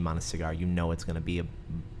AJ's name on a cigar, it's going to be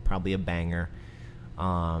probably a banger.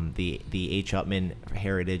 The H. Upman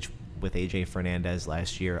Heritage with AJ Fernandez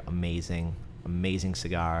last year, amazing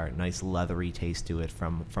cigar. Nice leathery taste to it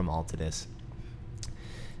from Altadis.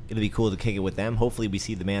 It'll be cool to kick it with them. Hopefully we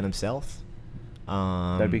see the man himself.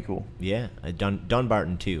 That'd be cool. Yeah,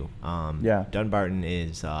 Dunbarton too. Dunbarton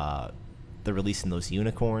is they're releasing those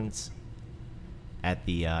unicorns at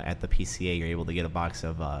the PCA. You're able to get a box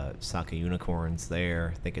of Saka unicorns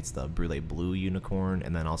there. I think it's the Brulee Blue unicorn,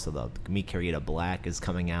 and then also the Mi Querida Black is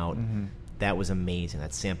coming out. That was amazing.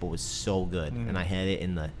 That sample was so good, and I had it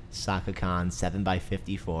in the SakaCon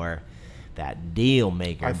 7x54. That deal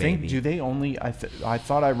maker, I think, baby. do they only? I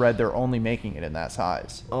thought I read they're only making it in that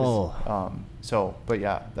size. But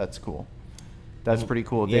yeah, that's cool. That's pretty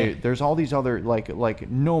cool. Yeah. There's all these other like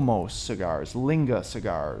Nomos cigars, Linga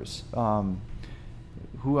cigars.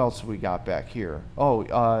 Who else we got back here?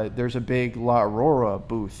 There's a big La Aurora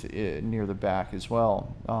booth near the back as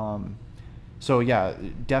well.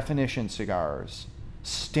 Definition cigars,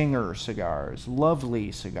 Stinger cigars,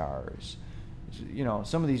 Lovely cigars.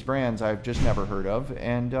 Some of these brands I've just never heard of,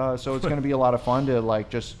 and so it's going to be a lot of fun to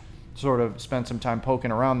just sort of spend some time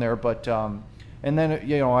poking around there. But and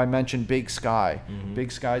then I mentioned Big Sky.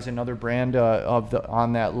 Big Sky is another brand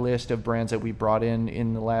on that list of brands that we brought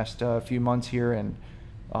in the last few months here, and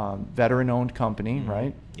veteran-owned company,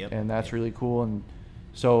 right? Yep. And that's really cool, and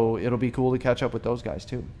so it'll be cool to catch up with those guys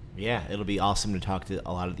too. Yeah, it'll be awesome to talk to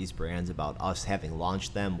a lot of these brands about us having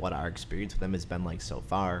launched them, what our experience with them has been like so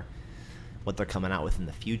far, what they're coming out with in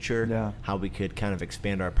the future, how we could kind of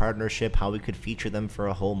expand our partnership, how we could feature them for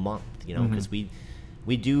a whole month, because we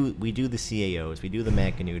do the CAOs, we do the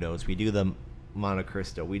Macanudos, we do the Monte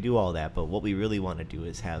Cristo, we do all that, but what we really want to do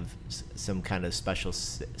is have some kind of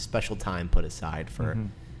special time put aside for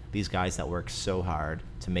these guys that work so hard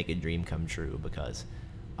to make a dream come true, because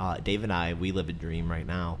Dave and I, we live a dream right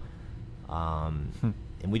now,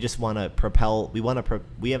 and we just want to propel,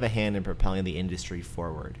 we have a hand in propelling the industry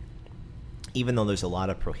forward. Even though there's a lot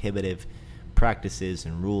of prohibitive practices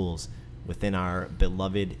and rules within our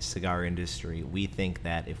beloved cigar industry, we think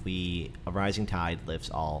that a rising tide lifts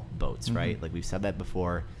all boats, right? Like we've said that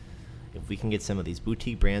before. If we can get some of these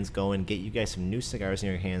boutique brands going, get you guys some new cigars in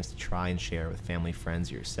your hands to try and share with family,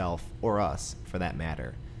 friends, yourself, or us, for that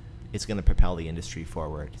matter, it's going to propel the industry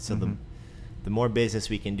forward. So the more business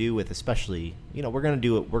we can do with, especially, we're going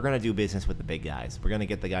to do business with the big guys. We're going to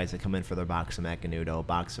get the guys that come in for their box of Macanudo,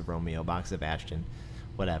 box of Romeo, box of Ashton,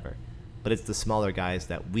 whatever. But it's the smaller guys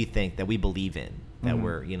that we think, that we believe in, that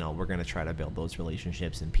we're going to try to build those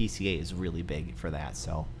relationships, and PCA is really big for that.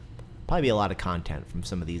 So probably be a lot of content from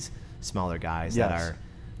some of these smaller guys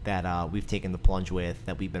that we've taken the plunge with,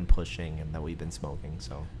 that we've been pushing, and that we've been smoking.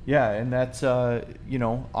 So yeah, and that's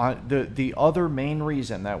the other main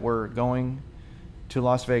reason that we're going to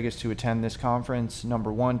Las Vegas to attend this conference.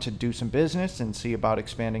 Number one, to do some business and see about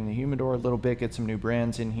expanding the humidor a little bit, get some new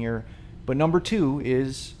brands in here. But number two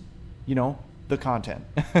is, the content.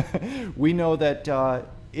 We know that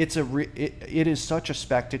it is such a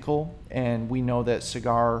spectacle, and we know that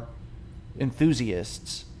cigar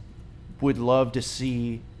enthusiasts would love to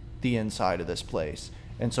see the inside of this place.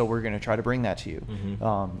 And so we're going to try to bring that to you.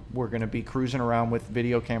 We're going to be cruising around with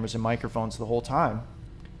video cameras and microphones the whole time,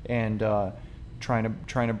 and trying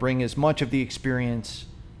to bring as much of the experience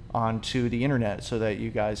onto the internet so that you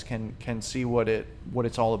guys can see what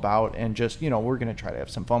it's all about, and just we're going to try to have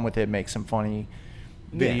some fun with it, make some funny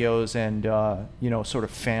videos, and sort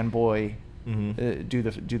of fanboy do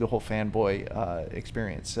the whole fanboy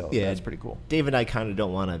experience. So that's pretty cool. Dave and I kind of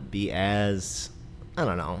don't want to be as, I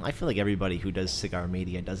don't know, I feel like everybody who does cigar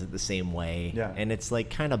media does it the same way, and it's like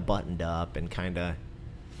kind of buttoned up and kind of,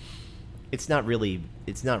 it's not really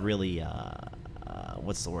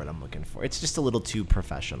what's the word I'm looking for? It's just a little too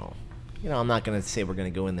professional. I'm not going to say we're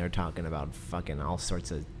going to go in there talking about fucking all sorts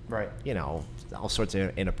of, all sorts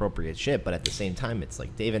of inappropriate shit, but at the same time, it's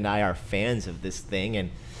like Dave and I are fans of this thing, and,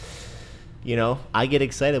 I get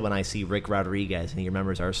excited when I see Rick Rodriguez and he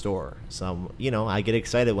remembers our store. So, I get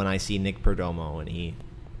excited when I see Nick Perdomo and he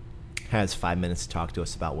has 5 minutes to talk to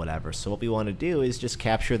us about whatever. So what we want to do is just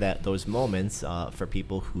capture those moments for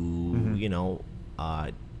people who,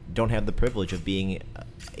 don't have the privilege of being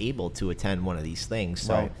able to attend one of these things.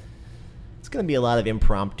 So it's going to be a lot of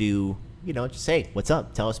impromptu, just say, what's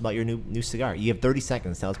up? Tell us about your new cigar. You have 30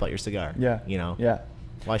 seconds. Tell us about your cigar. Yeah. Yeah.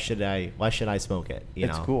 Why should I smoke it?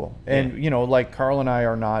 It's cool. And, like Carl and I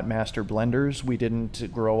are not master blenders. We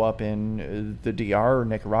didn't grow up in the DR or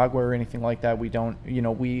Nicaragua or anything like that. We don't,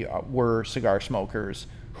 we were cigar smokers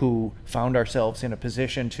who found ourselves in a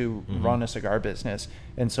position to run a cigar business.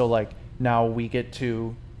 And so, like, now we get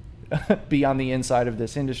to be on the inside of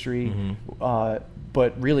this industry,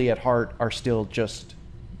 but really at heart are still just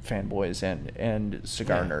fanboys and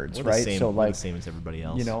cigar nerds, right? We're the same as everybody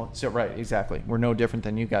else. So right, exactly. We're no different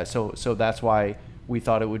than you guys. So that's why we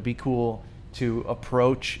thought it would be cool to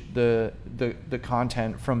approach the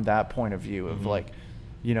content from that point of view of like,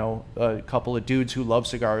 a couple of dudes who love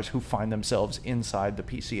cigars who find themselves inside the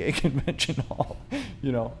PCA convention hall,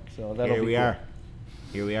 So that'll be cool.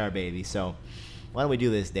 Here we are, baby. So why don't we do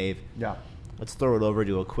this, Dave? Yeah. Let's throw it over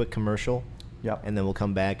to a quick commercial. Yep. And then we'll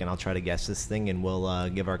come back and I'll try to guess this thing and we'll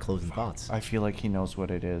give our closing thoughts. I feel like he knows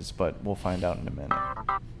what it is, but we'll find out in a minute.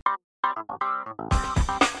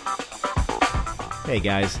 Hey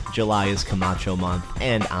guys, July is Camacho month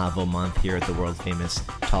and Avo month here at the world famous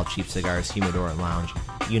Tall Chief Cigars Humidor and Lounge.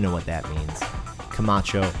 You know what that means.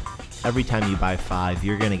 Camacho, every time you buy 5,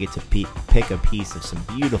 you're going to get to pick a piece of some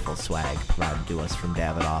beautiful swag provided to us from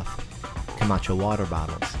Davidoff. Camacho water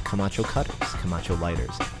bottles, Camacho cutters, Camacho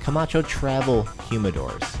lighters, Camacho travel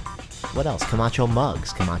humidors. What else? Camacho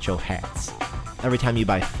mugs, Camacho hats. Every time you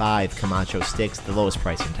buy 5 Camacho sticks, the lowest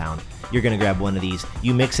price in town, you're going to grab one of these.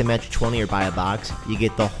 You mix and match 20 or buy a box, you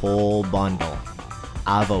get the whole bundle.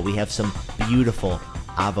 Avo, we have some beautiful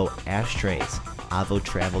Avo ashtrays, Avo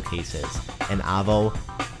travel cases, and Avo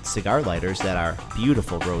cigar lighters that are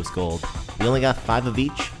beautiful rose gold. We only got 5 of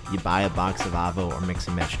each. You buy a box of Avo or mix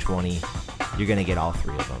and match 20, you're going to get all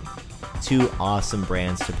 3 of them. 2 awesome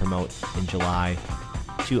brands to promote in July.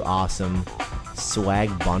 2 awesome swag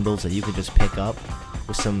bundles that you can just pick up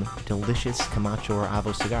with some delicious Camacho or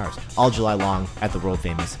Avo cigars. All July long at the world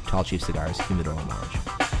famous Tall Chief Cigars Humidor and Lounge.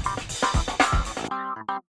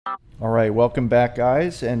 All right, welcome back,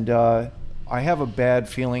 guys. And I have a bad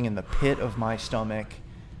feeling in the pit of my stomach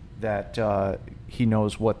that he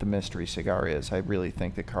knows what the mystery cigar is. I really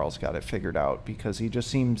think that Carl's got it figured out because he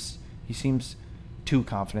seems too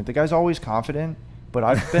confident. The guy's always confident, but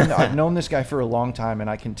I've known this guy for a long time, and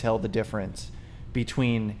I can tell the difference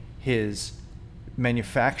between his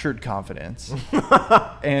manufactured confidence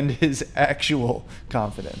and his actual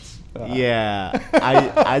confidence. Yeah,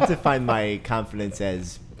 I define my confidence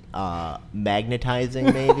as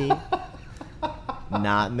magnetizing, maybe.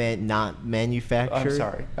 Not manufactured. I'm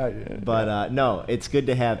sorry, but no, it's good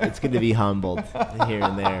to be humbled here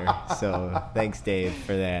and there. So thanks, Dave,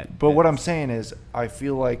 for that. But what I'm saying is, I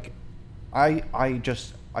feel like I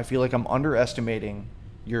feel like I'm underestimating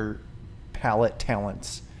your palate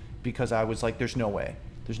talents because I was like, there's no way.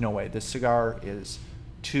 This cigar is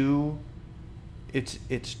too. It's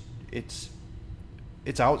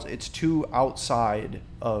too outside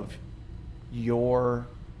of your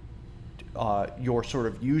sort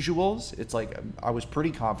of usuals. It's like I was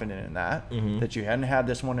pretty confident in that that you hadn't had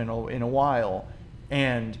this one in a while,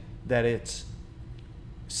 and that it's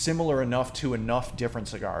similar enough to enough different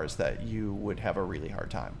cigars that you would have a really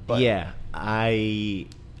hard time. But yeah, I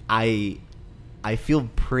feel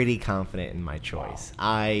pretty confident in my choice. Wow.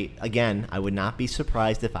 I would not be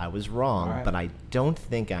surprised if I was wrong, All right. but I don't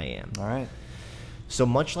think I am. All right. So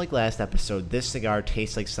much like last episode, this cigar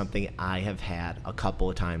tastes like something I have had a couple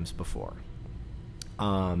of times before.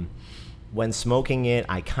 When smoking it,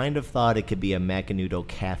 I kind of thought it could be a Macanudo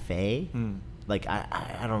Cafe. Like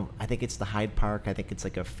I think it's the Hyde Park. I think it's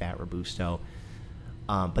like a Fat Robusto.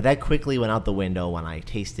 But that quickly went out the window when I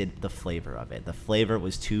tasted the flavor of it. The flavor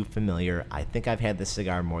was too familiar. I think I've had this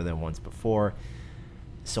cigar more than once before.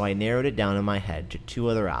 So I narrowed it down in my head to 2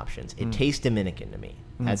 other options. It tastes Dominican to me.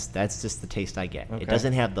 That's just the taste I get. Okay. It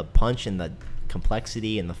doesn't have the punch and the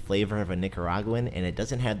complexity and the flavor of a Nicaraguan, and it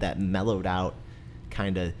doesn't have that mellowed out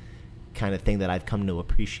kind of thing that I've come to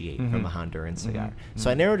appreciate from a Honduran cigar.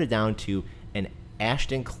 So I narrowed it down to an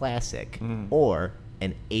Ashton Classic or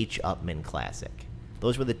an H. Upmann Classic.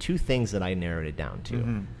 Those were the 2 things that I narrowed it down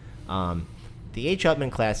to. The H.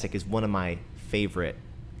 Upmann Classic is one of my favorite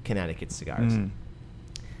Connecticut cigars.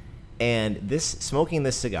 And smoking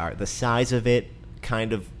this cigar, the size of it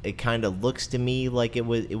kind of looks to me like it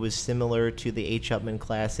was similar to the H. Upmann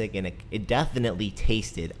Classic, and it definitely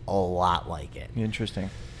tasted a lot like it. Interesting.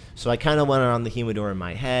 So I kind of went around the humidor in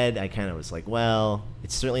my head. I kind of was like, well,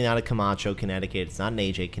 it's certainly not a Camacho Connecticut. It's not an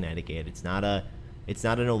AJ Connecticut. It's not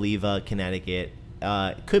an Oliva Connecticut.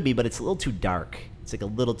 It could be, but it's a little too dark. It's like a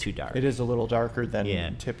little too dark. It is a little darker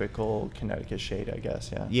than typical Connecticut shade, I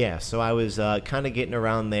guess. Yeah. Yeah. So I was kind of getting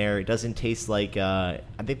around there. It doesn't taste like. I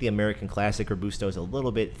think the American Classic Robusto is a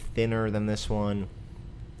little bit thinner than this one.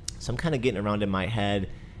 So I'm kind of getting around in my head,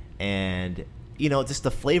 and just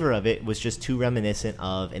the flavor of it was just too reminiscent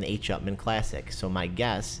of an H. Upmann Classic. So my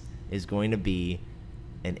guess is going to be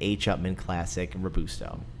an H. Upmann Classic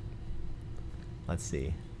Robusto. Let's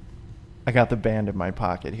see. I got the band in my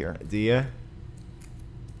pocket here. Do you?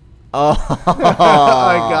 Oh,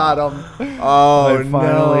 I got him. Oh, I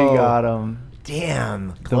finally got him. Damn,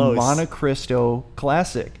 The close. Monte Cristo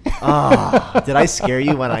Classic. Did I scare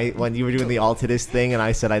you when you were doing the Altadis thing and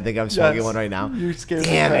I said I think I'm smoking one right now? You scared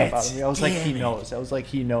Damn the it. crap out of me. I was like, he knows. I was like,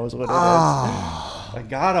 he knows what it is. Oh, I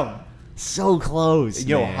got him. so close.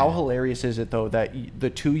 Man. How hilarious is it though that the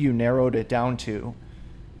two you narrowed it down to,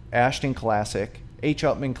 Ashton Classic, H.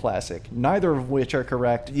 Upmann Classic, neither of which are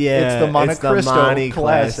correct. Yeah, it's the Monte Cristo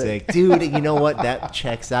Classic. Dude, you know what? That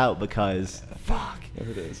checks out because fuck. There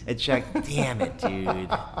it is. It checked. Damn it, dude.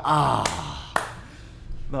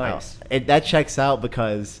 Nice. That checks out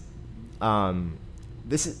because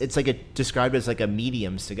it's like described as like a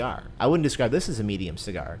medium cigar. I wouldn't describe this as a medium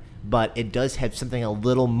cigar, but it does have something a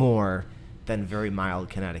little more than very mild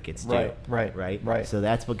Connecticut's do. Right. So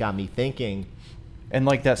that's what got me thinking. And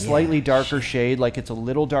like that slightly darker shade, like it's a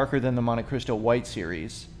little darker than the Monte Cristo White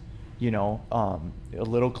series, a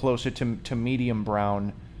little closer to medium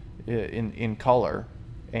brown in color,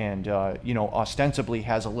 and ostensibly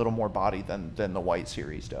has a little more body than the White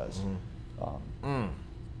series does.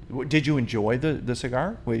 Did you enjoy the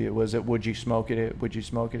cigar? Would you smoke it? Would you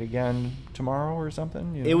smoke it again tomorrow or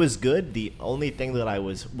something? It was good. The only thing that I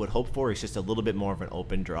would hope for is just a little bit more of an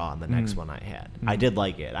open draw on the next one I had. I did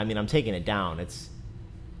like it. I mean, I'm taking it down.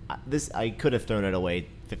 I could have thrown it away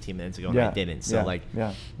 15 minutes ago and I didn't. So I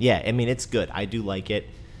mean, it's good. I do like it.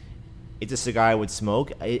 It's a cigar I would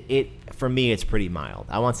smoke. For me, it's pretty mild.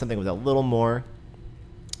 I want something with a little more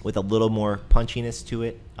punchiness to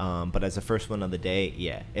it. But as the first one of the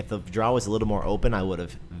day, if the draw was a little more open, I would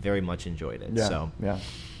have very much enjoyed it. No,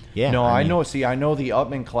 I know. See, I know the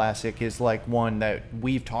Upmann Classic is like one that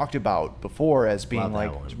we've talked about before as being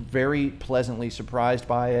like very pleasantly surprised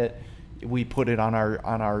by it. We put it on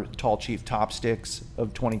our Tall Chief Top Sticks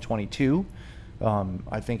of 2022.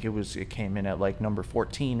 I think it came in at like number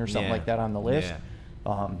 14 or something like that on the list.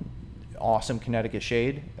 Awesome Connecticut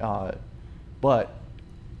shade. But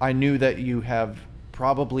I knew that you have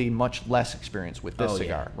probably much less experience with this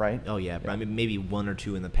cigar, right? Oh yeah, I mean maybe one or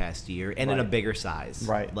two in the past year, and in a bigger size.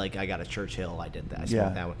 Right. Like I got a Churchill. I did that. I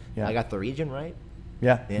smoked that one. Yeah. I got the Region, right?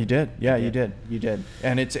 Yeah, you did. Yeah, you did.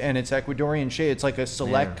 And it's Ecuadorian shade. It's like a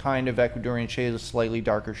select kind of Ecuadorian shade, a slightly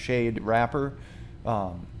darker shade wrapper.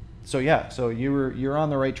 So you're on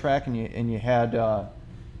the right track, and you had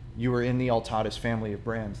you were in the Altadis family of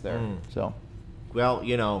brands there. So,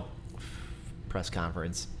 well, press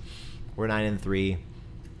conference. We're 9-3.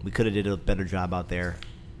 We could have did a better job out there.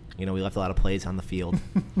 We left a lot of plays on the field.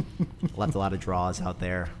 Left a lot of draws out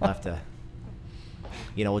there.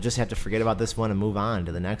 We'll just have to forget about this one and move on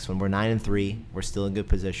to the next one. We're 9-3. We're still in good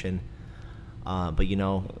position. But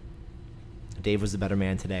Dave was the better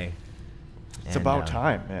man today. It's about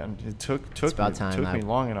time, man. It took me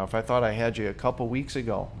long enough. I thought I had you a couple weeks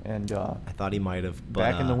ago, and I thought he might have.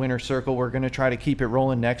 Back in the winner's circle, we're going to try to keep it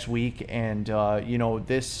rolling next week. And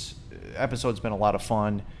this episode's been a lot of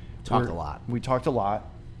fun. We talked a lot,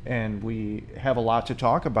 and we have a lot to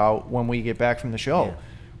talk about when we get back from the show. Yeah.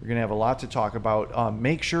 We're going to have a lot to talk about.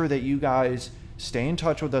 Make sure that you guys stay in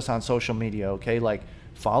touch with us on social media, okay? Like,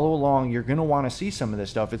 follow along. You're going to want to see some of this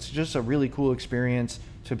stuff. It's just a really cool experience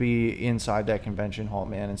to be inside that convention hall,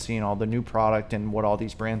 man, and seeing all the new product and what all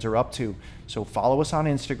these brands are up to. So follow us on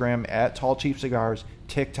Instagram at Tall Chief Cigars,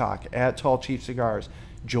 TikTok at Tall Chief Cigars.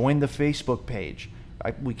 Join the Facebook page.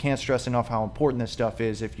 We can't stress enough how important this stuff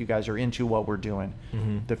is if you guys are into what we're doing.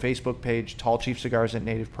 The Facebook page, Tall Chief Cigars at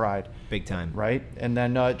Native Pride. Big time. Right? And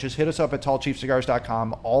then just hit us up at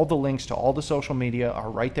tallchiefcigars.com. All the links to all the social media are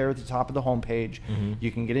right there at the top of the homepage.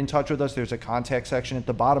 You can get in touch with us. There's a contact section at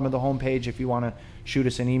the bottom of the homepage if you want to shoot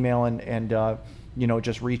us an email and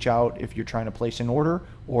just reach out if you're trying to place an order,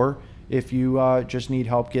 or if you just need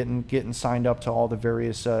help getting signed up to all the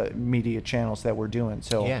various media channels that we're doing.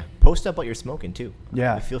 So post up what you're smoking too.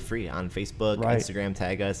 Feel free on Facebook, Instagram,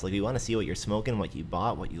 tag us. Like, we want to see what you're smoking, what you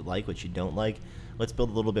bought, what you like, what you don't like. Let's build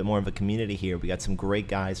a little bit more of a community here. We got some great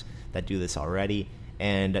guys that do this already,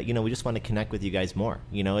 and we just want to connect with you guys more.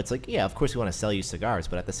 It's like, of course we want to sell you cigars,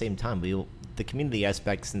 but at the same time the community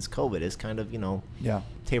aspect since COVID is kind of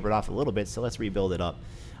tapered off a little bit, so let's rebuild it up.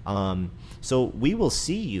 So we will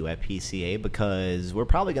see you at PCA because we're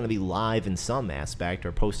probably going to be live in some aspect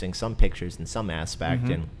or posting some pictures in some aspect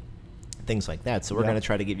and things like that. So we're going to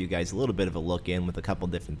try to give you guys a little bit of a look in with a couple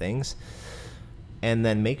different things. And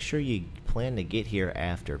then make sure you plan to get here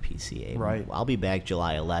after PCA. Right. I'll be back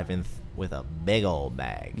July 11th with a big old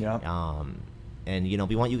bag. Yeah. And,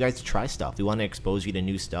 we want you guys to try stuff. We want to expose you to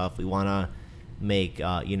new stuff. We want to make,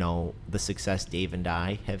 the success Dave and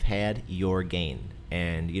I have had your gain.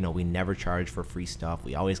 And, we never charge for free stuff.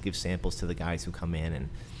 We always give samples to the guys who come in and,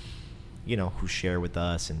 who share with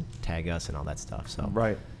us and tag us and all that stuff. So,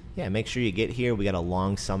 Right. Yeah, make sure you get here. We got a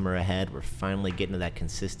long summer ahead. We're finally getting to that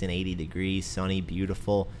consistent 80 degrees, sunny,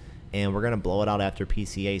 beautiful. And we're going to blow it out after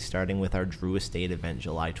PCA, starting with our Drew Estate event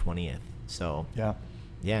July 20th. So,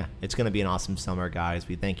 yeah, it's going to be an awesome summer, guys.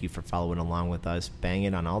 We thank you for following along with us. Bang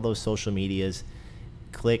it on all those social medias.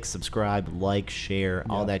 Click, subscribe, like, share,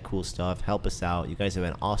 all that cool stuff. Help us out. You guys have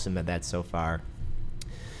been awesome at that so far.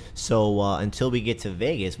 So until we get to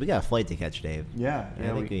Vegas, we got a flight to catch, Dave. Yeah.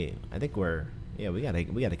 I think we're... Yeah, we gotta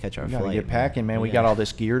catch our flight. We gotta get packing, man. We got all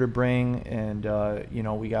this gear to bring, and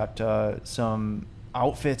we got some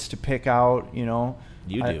outfits to pick out. You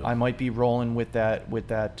do. I might be rolling with that.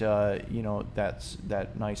 That's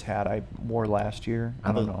that nice hat I wore last year.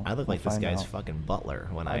 I don't know. I look like this guy's fucking butler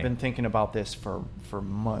when I've been thinking about this for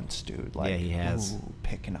months, dude. Like, yeah, he has.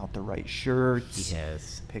 Picking out the right shirts. He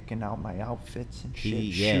has. Picking out my outfits and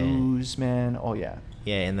shit. Shoes, man. Oh yeah.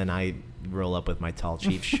 Yeah, and then I roll up with my Tall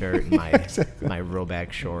Chief shirt and my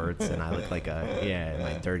rollback shorts, and I look like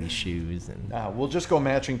my dirty shoes. And we'll just go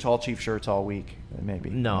matching Tall Chief shirts all week, maybe.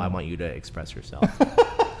 No, I want you to express yourself.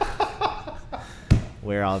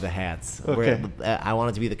 Wear all the hats. Okay. I want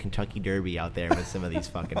it to be the Kentucky Derby out there with some of these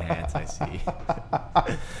fucking hats I see.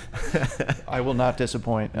 I will not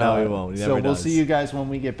disappoint. No, we won't. So we'll see you guys when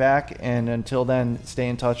we get back, and until then, stay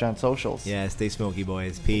in touch on socials. Yeah, stay smoky,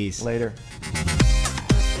 boys. Peace. Later.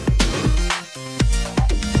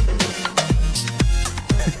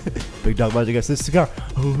 Big Dog Magic gets this cigar.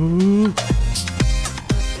 Ooh.